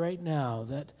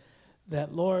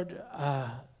Lord,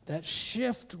 that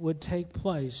shift would take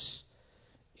place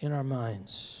in our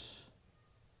minds.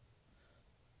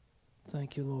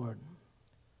 Thank you, Lord.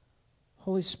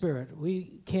 Holy Spirit,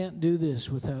 we can't do this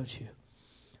without you.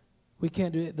 We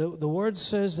can't do it. The Word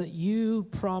says that you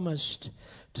promised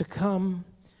to come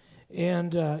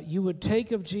and you would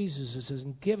take of Jesus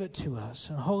and give it to us.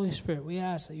 And Holy Spirit, we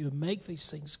ask that you would make these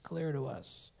things clear to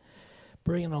us.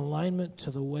 Bring an alignment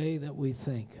to the way that we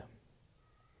think.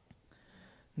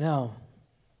 Now,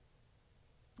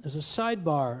 as a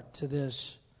sidebar to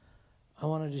this, I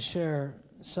wanted to share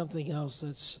something else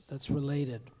that's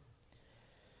related.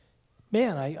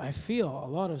 Man, I feel a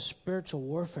lot of spiritual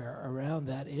warfare around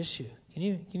that issue. Can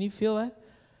you feel that?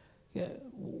 Yeah.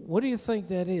 What do you think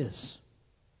that is?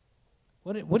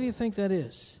 What do you think that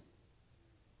is?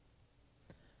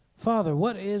 Father,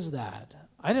 what is that?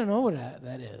 I don't know what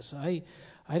that is. I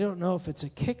don't know if it's a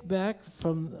kickback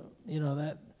from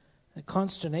that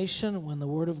consternation when the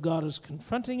Word of God is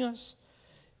confronting us.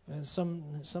 And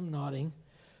some nodding.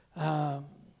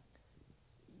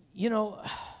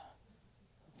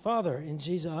 Father, in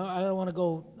Jesus, I don't want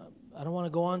to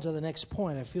go on to the next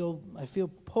point. I feel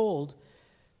pulled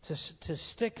to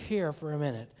stick here for a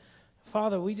minute.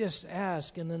 Father, we just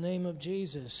ask in the name of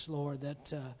Jesus, Lord,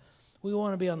 that we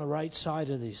want to be on the right side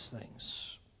of these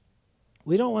things.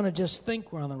 We don't want to just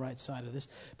think we're on the right side of this,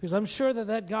 because I'm sure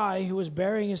that guy who was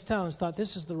burying his talents thought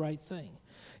this is the right thing.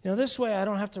 This way I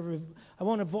don't have to. I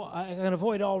can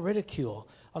avoid all ridicule.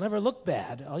 I'll never look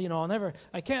bad.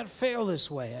 I can't fail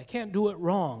this way. I can't do it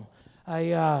wrong.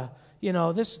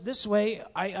 This way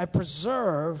I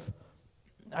preserve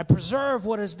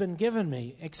what has been given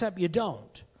me. Except you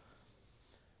don't.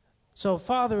 So,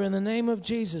 Father, in the name of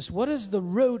Jesus, what is the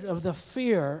root of the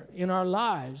fear in our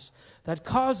lives that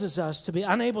causes us to be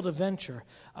unable to venture,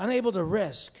 unable to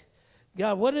risk?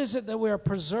 God, what is it that we're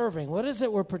preserving? What is it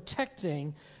we're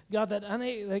protecting, God,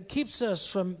 that keeps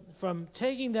us from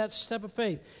taking that step of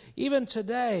faith? Even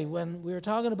today, when we were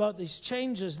talking about these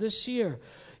changes this year,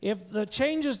 if the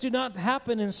changes do not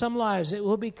happen in some lives, it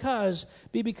will be because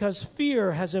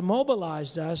fear has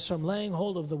immobilized us from laying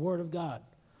hold of the Word of God,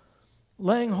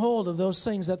 laying hold of those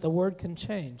things that the Word can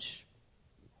change.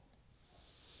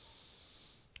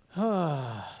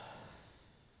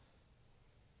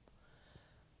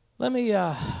 Let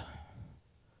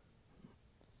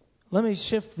me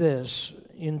shift this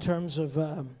in terms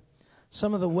of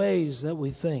some of the ways that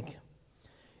we think.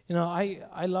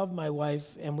 I love my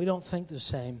wife, and we don't think the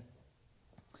same.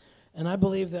 And I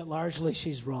believe that largely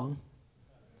she's wrong.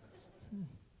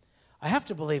 I have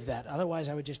to believe that. Otherwise,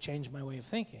 I would just change my way of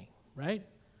thinking, right?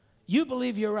 You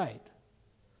believe you're right.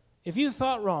 If you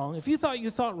thought you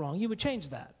thought wrong, you would change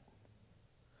that.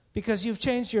 Because you've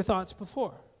changed your thoughts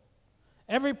before.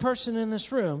 Every person in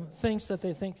this room thinks that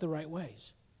they think the right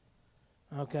ways.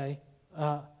 Okay?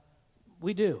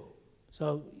 We do.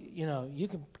 So, you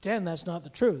can pretend that's not the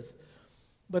truth.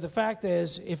 But the fact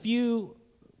is, if you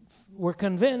were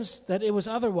convinced that it was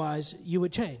otherwise, you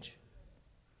would change.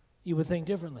 You would think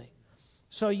differently.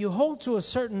 So you hold to a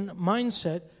certain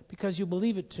mindset because you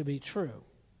believe it to be true.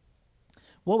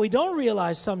 What we don't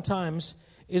realize sometimes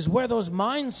is where those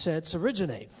mindsets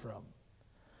originate from.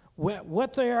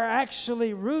 what they are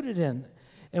actually rooted in.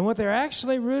 And what they're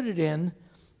actually rooted in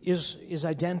is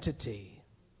identity.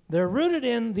 They're rooted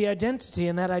in the identity,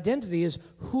 and that identity is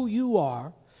who you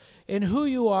are, and who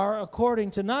you are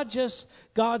according to not just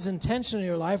God's intention in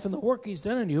your life and the work He's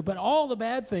done in you, but all the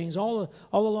bad things all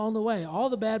along the way, all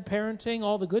the bad parenting,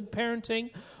 all the good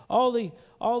parenting, all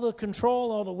the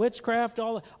control, all the witchcraft,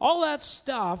 all that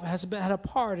stuff has had a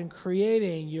part in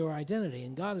creating your identity.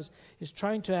 And God is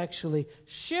trying to actually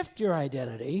shift your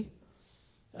identity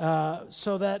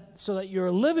so that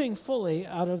you're living fully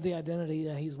out of the identity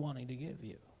that He's wanting to give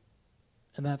you.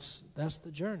 And that's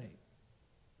the journey.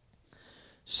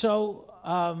 So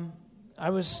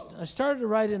I started to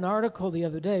write an article the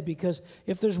other day, because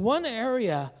if there's one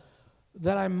area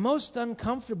that I'm most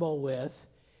uncomfortable with,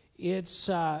 it's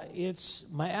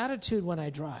my attitude when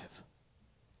I drive.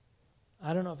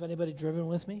 I don't know if anybody driven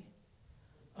with me.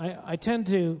 I tend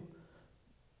to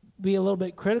be a little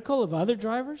bit critical of other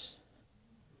drivers.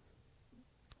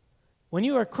 When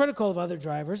you are critical of other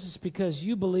drivers, it's because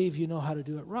you believe you know how to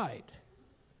do it right.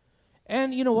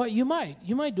 And you know what? You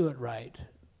might do it right.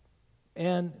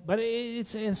 But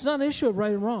it's not an issue of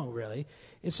right and wrong, really.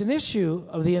 It's an issue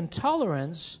of the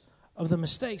intolerance of the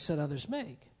mistakes that others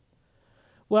make.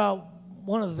 Well,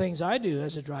 one of the things I do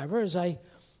as a driver is I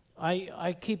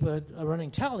keep a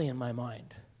running tally in my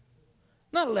mind.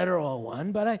 Not a literal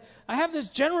one, but I have this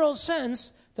general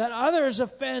sense that others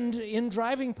offend in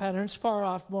driving patterns more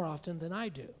often than I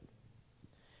do.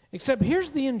 Except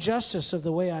here's the injustice of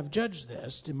the way I've judged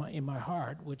this in my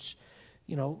heart, which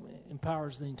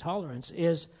empowers the intolerance,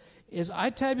 is I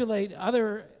tabulate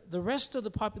the rest of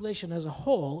the population as a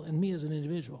whole and me as an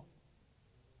individual.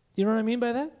 Do you know what I mean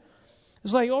by that?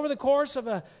 It's like over the course of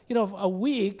a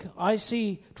week, I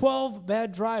see 12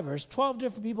 bad drivers, 12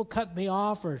 different people cut me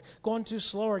off or going too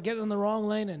slow or getting in the wrong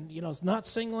lane and, not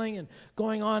signaling and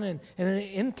going on and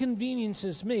it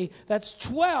inconveniences me. That's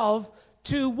 12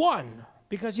 to 1.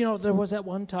 Because, there was that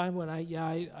one time when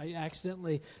I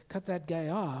accidentally cut that guy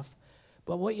off.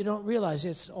 But what you don't realize,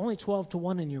 it's only 12 to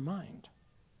 1 in your mind.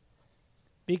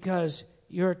 Because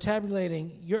you're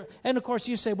tabulating, and of course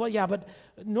you say, well, yeah, but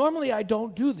normally I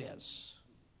don't do this.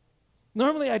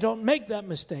 Normally I don't make that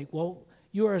mistake. Well,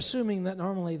 you are assuming that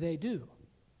normally they do.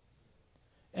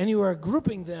 And you are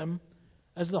grouping them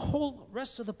as the whole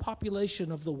rest of the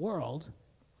population of the world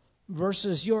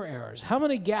versus your errors. How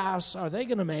many gaffes are they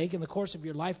going to make in the course of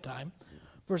your lifetime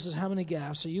versus how many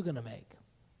gaffes are you going to make?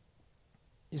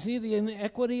 You see the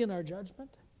inequity in our judgment?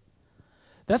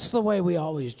 That's the way we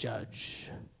always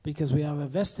judge, because we have a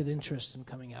vested interest in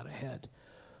coming out ahead.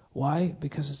 Why?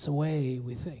 Because it's the way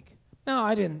we think. Now,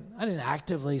 I didn't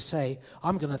actively say,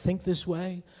 I'm going to think this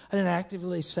way. I didn't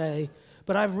actively say,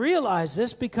 but I've realized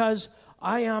this because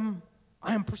I am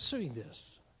pursuing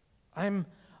this. I'm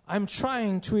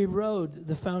trying to erode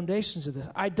the foundations of this.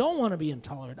 I don't want to be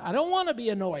intolerant. I don't want to be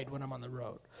annoyed when I'm on the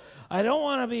road. I don't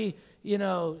want to be,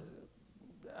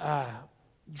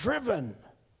 driven.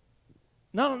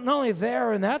 Not only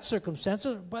there in that circumstance,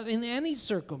 but in any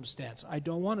circumstance. I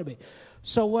don't want to be.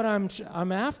 So what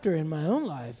I'm after in my own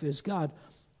life is, God,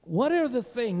 what are the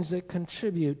things that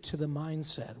contribute to the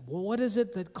mindset? Well, what is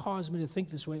it that caused me to think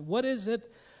this way? What is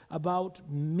it about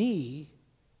me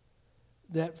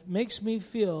that makes me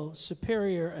feel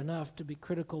superior enough to be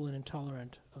critical and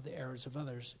intolerant of the errors of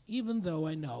others, even though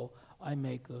I know I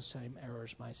make those same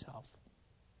errors myself?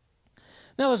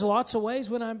 Now, there's lots of ways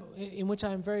in which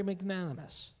I'm very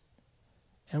magnanimous,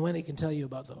 and Wendy can tell you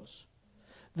about those.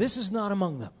 This is not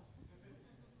among them,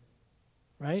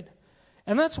 right?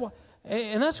 And that's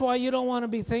why you don't want to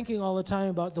be thinking all the time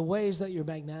about the ways that you're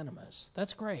magnanimous.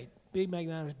 That's great. Be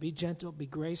magnanimous, be gentle, be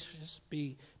gracious,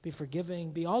 be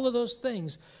forgiving, be all of those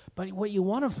things. But what you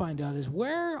want to find out is,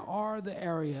 where are the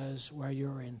areas where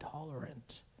you're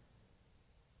intolerant?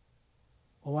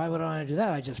 Well, why would I want to do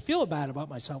that? I just feel bad about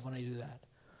myself when I do that.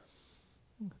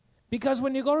 Because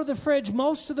when you go to the fridge,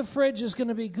 most of the fridge is going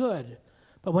to be good.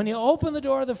 But when you open the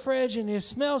door of the fridge and you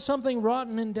smell something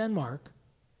rotten in Denmark,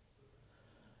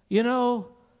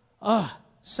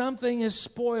 something is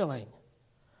spoiling.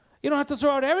 You don't have to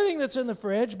throw out everything that's in the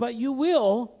fridge, but you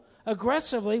will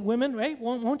aggressively, women, right?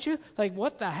 Won't you? Like,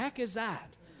 what the heck is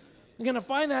that? You're going to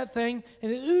find that thing,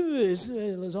 and it's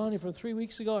lasagna from 3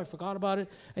 weeks ago. I forgot about it,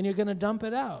 and you're going to dump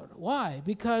it out. Why?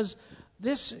 Because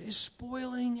this is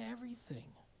spoiling everything.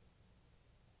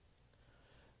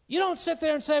 You don't sit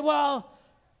there and say, well,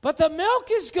 but the milk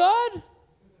is good.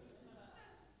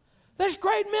 There's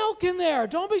great milk in there.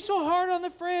 Don't be so hard on the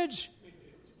fridge.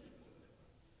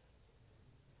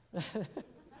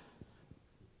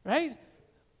 Right?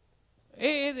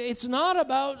 It's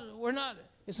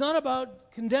It's not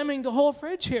about condemning the whole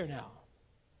fridge here now.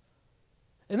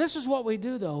 And this is what we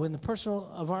do, though, in the personal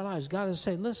of our lives. God is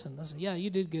saying, listen, yeah, you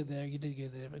did good there, you did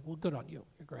good there. Well, good on you.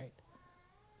 You're great.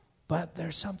 But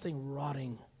there's something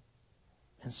rotting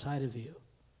inside of you.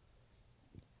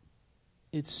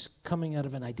 It's coming out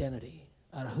of an identity,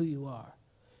 out of who you are.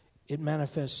 It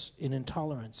manifests in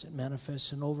intolerance. It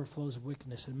manifests in overflows of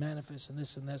wickedness. It manifests in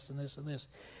this and this and this and this.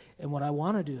 And what I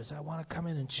want to do is I want to come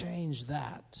in and change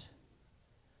that.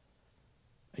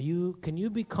 Can you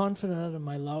be confident of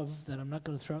my love that I'm not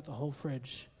going to throw out the whole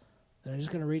fridge? That I'm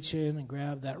just going to reach in and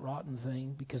grab that rotten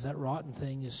thing because that rotten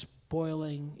thing is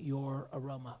spoiling your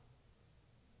aroma.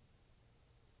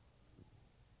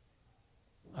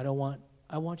 I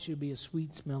want you to be a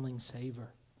sweet-smelling savor.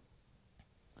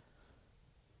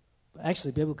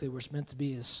 Actually, biblically, we're meant to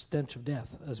be a stench of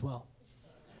death as well.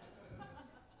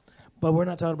 But we're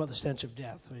not talking about the stench of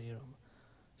death.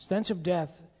 Stench of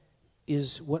death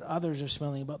is what others are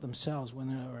smelling about themselves when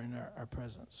they are in our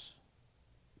presence.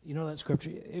 You know that scripture.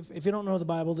 If you don't know the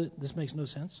Bible, this makes no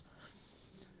sense.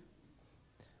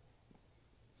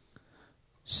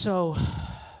 So,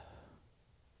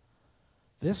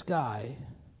 this guy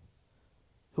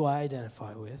who I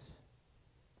identify with,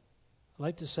 I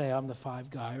like to say I'm the 5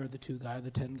 guy or the 2 guy or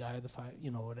the 10 guy or the 5,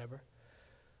 whatever.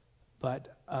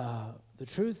 But the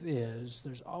truth is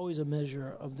there's always a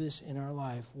measure of this in our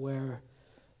life where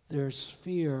there's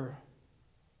fear.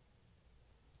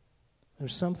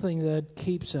 There's something that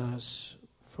keeps us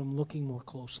from looking more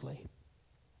closely,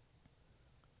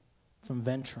 from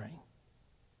venturing.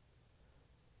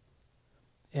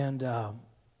 And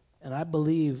I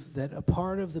believe that a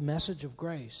part of the message of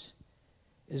grace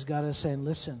is God is saying,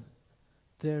 listen,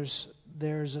 there's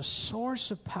a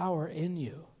source of power in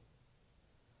you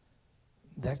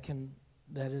that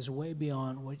is way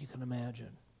beyond what you can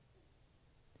imagine.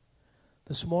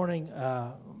 This morning,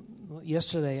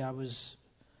 yesterday, I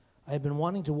had been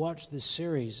wanting to watch this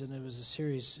series, and it was a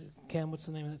series. Cam, what's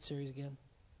the name of that series again?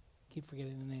 Keep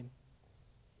forgetting the name.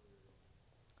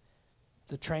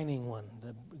 The training one,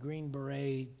 the Green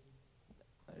Beret.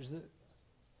 There's the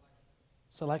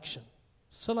Selection.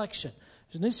 There's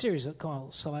a new series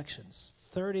called Selections.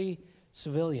 30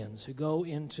 civilians who go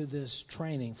into this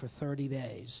training for 30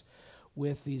 days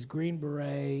with these Green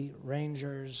Beret,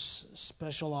 Rangers,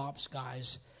 Special Ops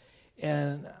guys.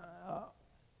 And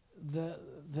the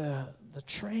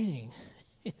training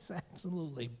is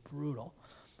absolutely brutal.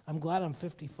 I'm glad I'm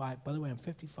 55. By the way, I'm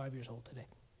 55 years old today.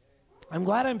 I'm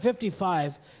glad I'm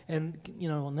 55 and,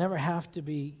 will never have to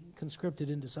be conscripted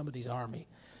into somebody's army.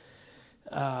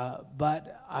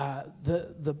 But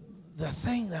the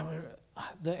thing that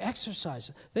the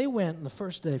exercise, they went the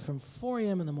first day from 4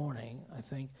 a.m. in the morning, I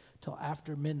think, till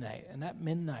after midnight. And at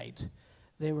midnight,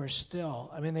 they were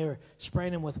still, they were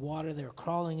spraying them with water. They were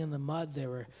crawling in the mud. They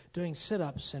were doing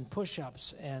sit-ups and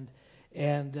push-ups. It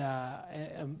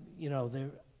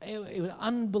was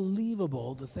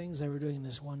unbelievable the things they were doing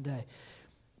this one day.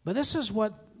 But this is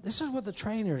what the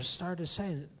trainers started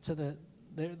saying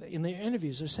in their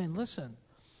interviews. They're saying, listen,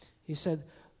 he said,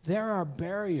 there are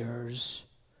barriers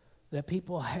that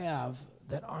people have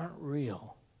that aren't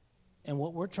real. And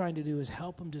what we're trying to do is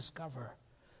help them discover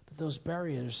that those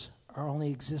barriers only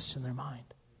exist in their mind.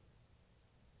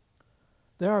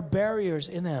 There are barriers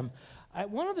in them. At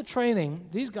one of the training,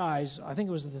 these guys, I think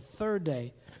it was the 3rd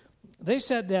day, they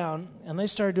sat down and they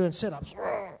started doing sit-ups.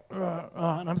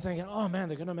 And I'm thinking, oh, man,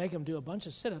 they're going to make them do a bunch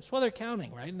of sit-ups. Well, they're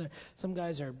counting, right? And some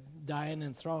guys are dying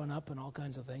and throwing up and all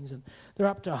kinds of things. And they're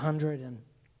up to 100 and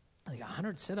like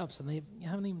 100 sit-ups, and they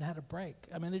haven't even had a break.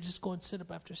 They're just going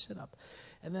sit-up after sit-up.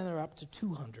 And then they're up to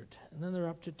 200. And then they're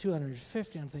up to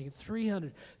 250. I'm thinking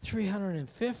 300,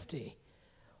 350.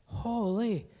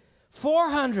 Holy.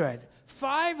 400,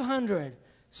 500,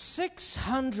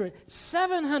 600,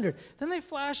 700. Then they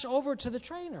flash over to the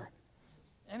trainer.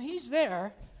 And he's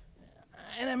there.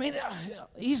 And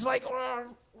he's like,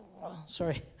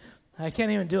 sorry, I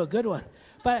can't even do a good one.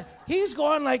 But he's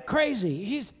going like crazy.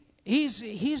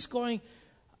 He's going,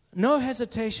 no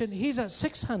hesitation. He's at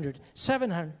 600,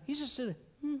 700. He's just sitting,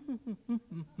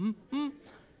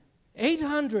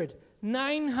 800,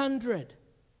 900,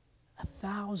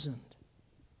 1,000.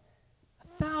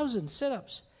 1,000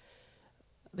 sit-ups.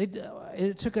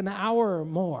 It took an hour or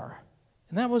more.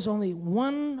 And that was only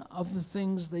one of the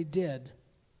things they did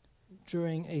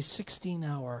during a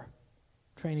 16-hour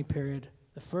training period,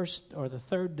 the first or the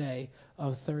 3rd day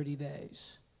of 30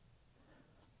 days.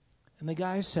 And the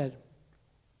guy said,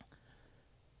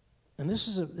 and this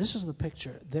is the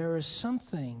picture, there is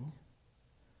something,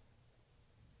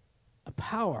 a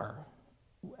power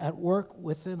at work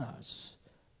within us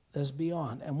that's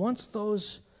beyond. And once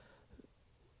those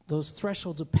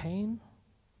thresholds of pain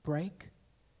break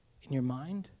in your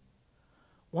mind,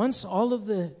 once all of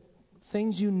the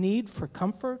things you need for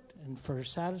comfort and for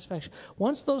satisfaction,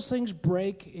 once those things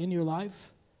break in your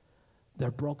life,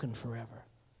 they're broken forever.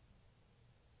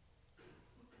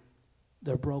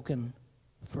 They're broken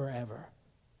forever.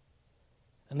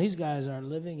 And these guys are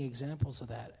living examples of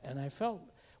that. And I felt,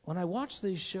 when I watch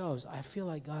these shows, I feel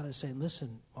like God is saying,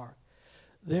 listen, Mark,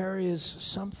 there is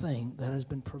something that has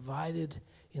been provided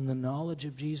in the knowledge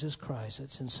of Jesus Christ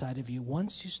that's inside of you.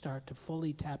 Once you start to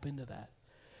fully tap into that,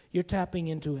 you're tapping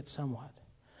into it somewhat.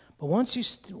 But once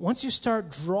you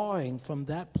start drawing from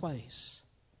that place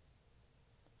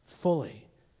fully,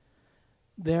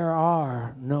 there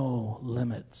are no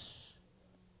limits.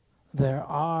 There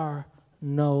are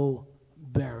no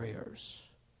barriers.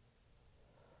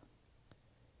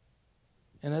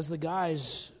 And as the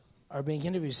guys are being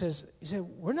interviewed, he said,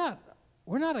 we're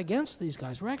not against these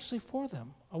guys. We're actually for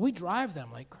them. We drive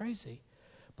them like crazy.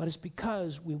 But it's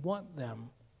because we want them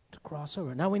to cross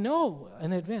over. Now we know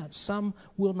in advance some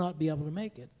will not be able to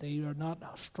make it. They are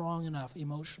not strong enough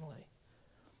emotionally.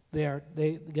 They're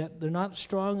not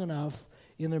strong enough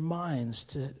in their minds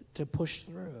to push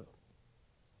through.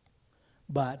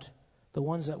 But the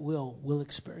ones that will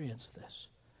experience this.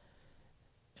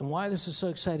 And why this is so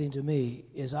exciting to me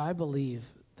is I believe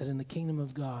that in the kingdom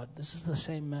of God, this is the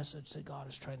same message that God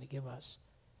is trying to give us.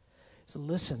 So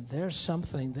listen, there's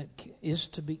something that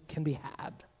can be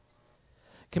had,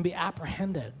 can be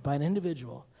apprehended by an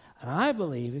individual, and I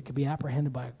believe it can be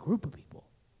apprehended by a group of people.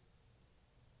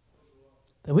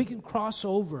 That we can cross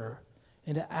over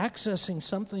into accessing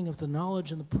something of the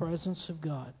knowledge and the presence of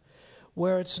God,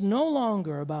 where it's no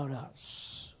longer about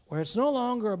us, where it's no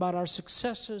longer about our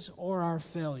successes or our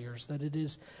failures, that it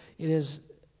is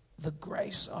the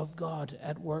grace of God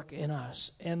at work in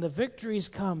us. And the victories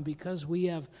come because we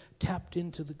have tapped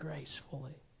into the grace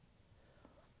fully.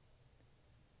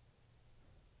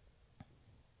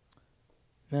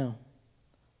 Now,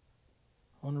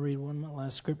 I want to read one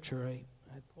last scripture. I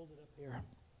pulled it up here.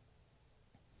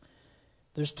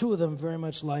 There's two of them very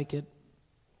much like it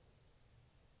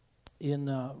in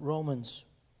Romans.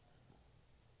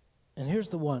 And here's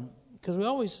the one, because we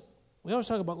always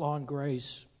talk about law and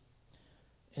grace,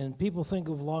 and people think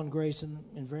of law and grace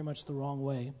in very much the wrong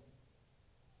way.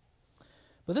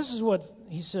 But this is what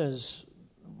he says,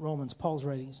 Romans, Paul's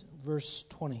writings, verse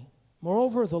 20.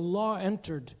 Moreover, the law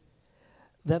entered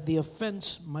that the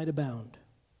offense might abound.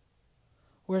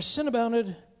 Where sin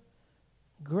abounded,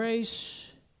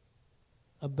 grace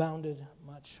abounded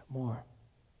much more.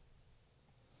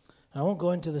 I won't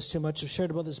go into this too much. I've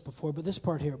shared about this before, but this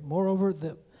part here. Moreover,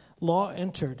 the law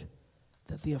entered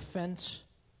that the offense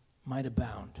might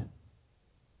abound.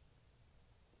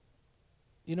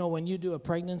 You know, when you do a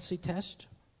pregnancy test,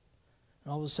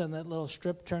 and all of a sudden that little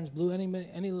strip turns blue.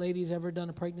 Any ladies ever done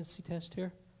a pregnancy test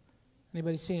here?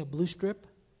 Anybody seen a blue strip?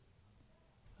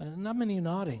 Not many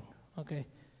nodding. Okay.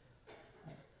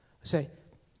 I say,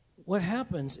 what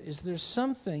happens is there's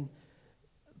something.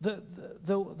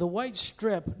 The white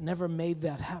strip never made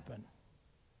that happen.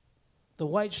 The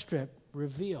white strip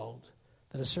revealed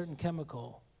that a certain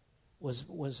chemical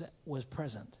was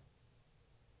present.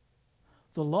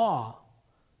 The law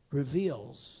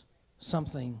reveals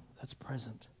something that's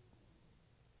present.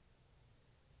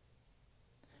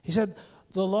 He said,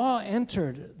 the law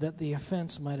entered that the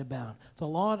offense might abound. The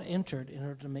law entered in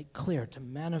order to make clear, to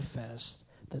manifest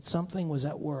that something was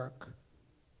at work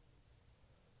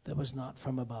that was not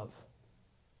from above.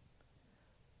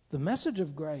 The message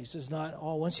of grace is not,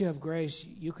 once you have grace,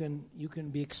 you can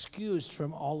be excused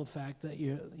from all the fact that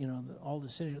all the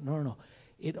sin. No.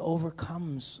 It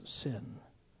overcomes sin.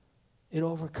 It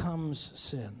overcomes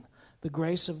sin. The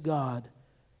grace of God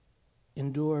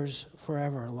endures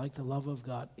forever, like the love of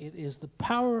God. It is the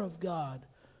power of God.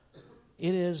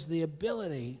 It is the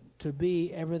ability to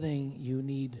be everything you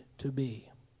need to be.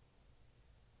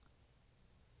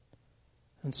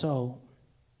 And so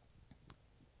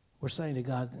we're saying to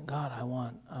God, I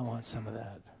want some of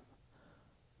that.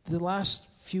 The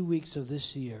last few weeks of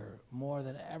this year, more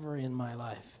than ever in my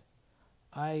life,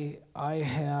 I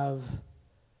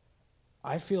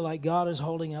feel like God is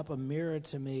holding up a mirror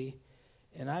to me,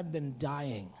 and I've been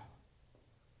dying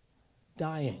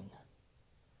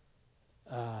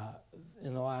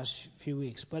in the last few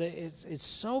weeks. But it's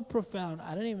so profound,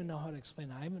 I don't even know how to explain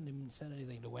it. I haven't even said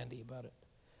anything to Wendy about it,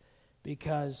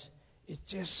 because it's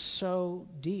just so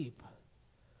deep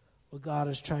what God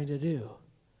is trying to do.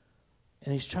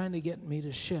 And he's trying to get me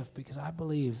to shift, because I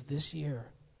believe this year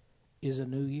is a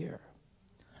new year.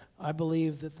 I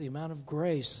believe that the amount of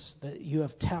grace that you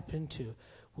have tapped into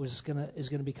is going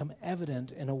to become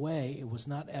evident in a way it was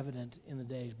not evident in the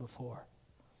days before.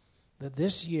 That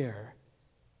this year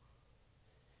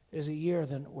is a year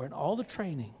when all the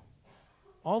training,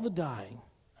 all the dying,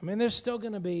 I mean, there's still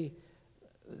going to be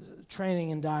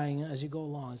training and dying as you go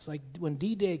along. It's like when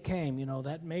D-Day came,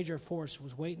 that major force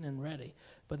was waiting and ready,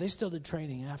 but they still did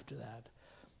training after that.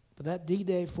 But that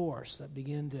D-Day force that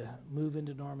began to move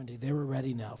into Normandy, they were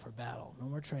ready now for battle. No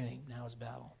more training, now it's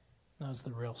battle. Now it's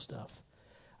the real stuff.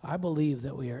 I believe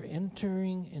that we are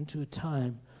entering into a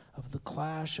time of the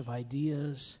clash of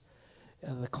ideas,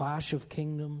 the clash of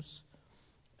kingdoms,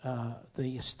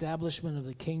 the establishment of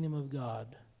the kingdom of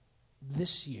God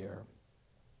this year.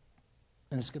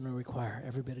 And it's going to require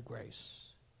every bit of grace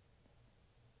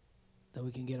that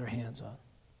we can get our hands on.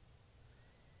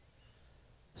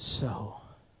 So,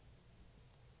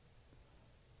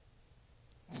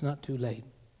 it's not too late.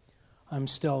 I'm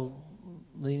still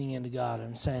leaning into God.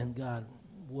 I'm saying, God,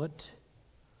 what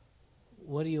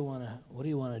do you want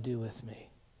to do with me?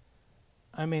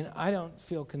 I mean, I don't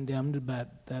feel condemned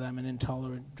about that I'm an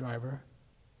intolerant driver,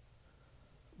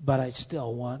 but I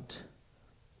still want.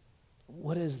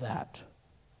 What is that?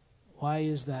 Why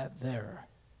is that there?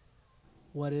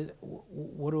 What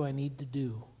do I need to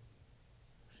do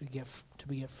to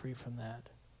get free from that?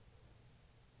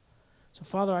 So,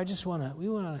 Father, we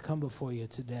want to come before you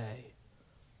today.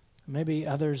 Maybe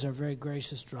others are very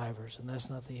gracious drivers, and that's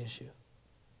not the issue.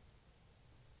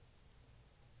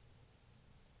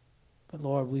 But,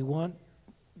 Lord, we want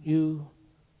you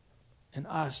and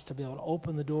us to be able to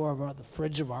open the door of the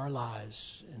fridge of our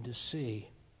lives and to see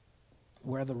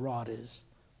where the rot is.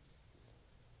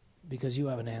 Because you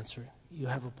have an answer. You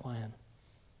have a plan.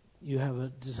 You have a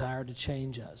desire to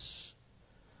change us.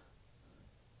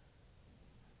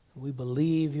 We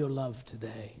believe your love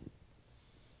today.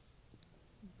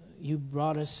 You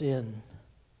brought us in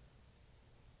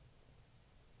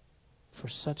for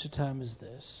such a time as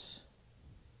this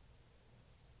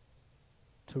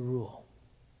to rule.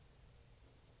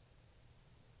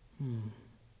 So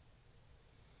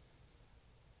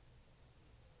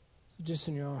just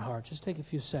in your own heart, just take a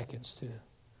few seconds to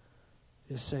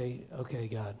just say, okay,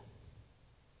 God,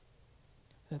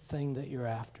 that thing that you're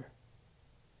after.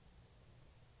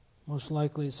 Most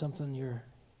likely it's something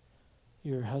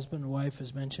your husband or wife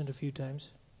has mentioned a few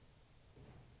times.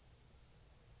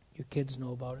 Your kids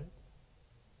know about it.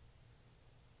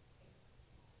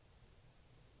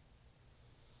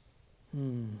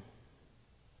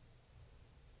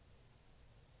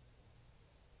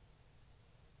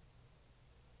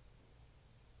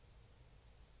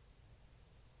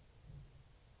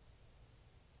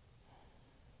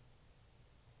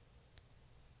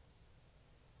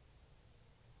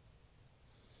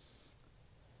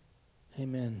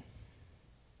 Amen.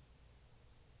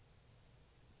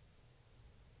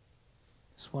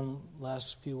 Just one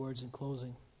last few words in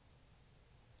closing.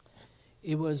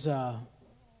 It was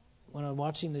when I was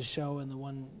watching the show, and the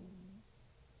one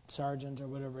sergeant or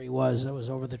whatever he was that was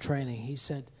over the training, he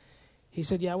said,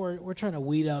 yeah, we're trying to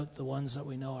weed out the ones that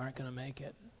we know aren't going to make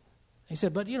it. He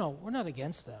said, but we're not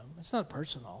against them. It's not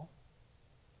personal.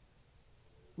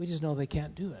 We just know they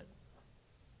can't do it.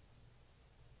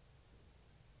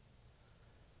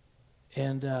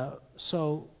 And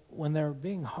so when they're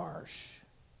being harsh,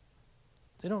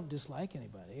 they don't dislike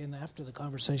anybody. And after the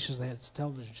conversations they had, it's a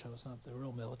television show, it's not the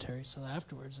real military. So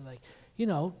afterwards, they're like,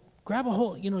 grab a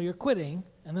hold. You're quitting,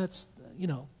 and that's,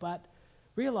 but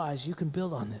realize you can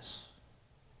build on this.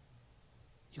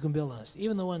 You can build on this.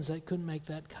 Even the ones that couldn't make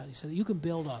that cut, he said, you can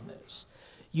build on this.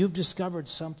 You've discovered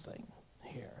something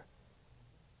here.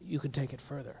 You can take it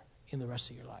further in the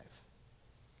rest of your life.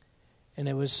 And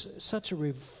it was such a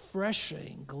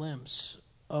refreshing glimpse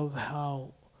of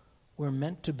how we're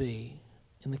meant to be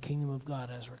in the kingdom of God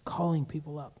as we're calling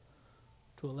people up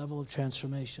to a level of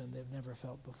transformation they've never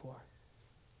felt before.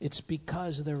 It's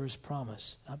because there is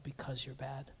promise, not because you're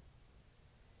bad.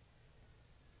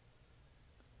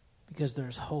 Because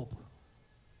there's hope.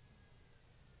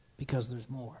 Because there's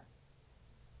more.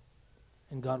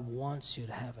 And God wants you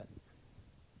to have it.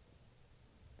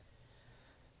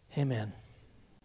 Amen.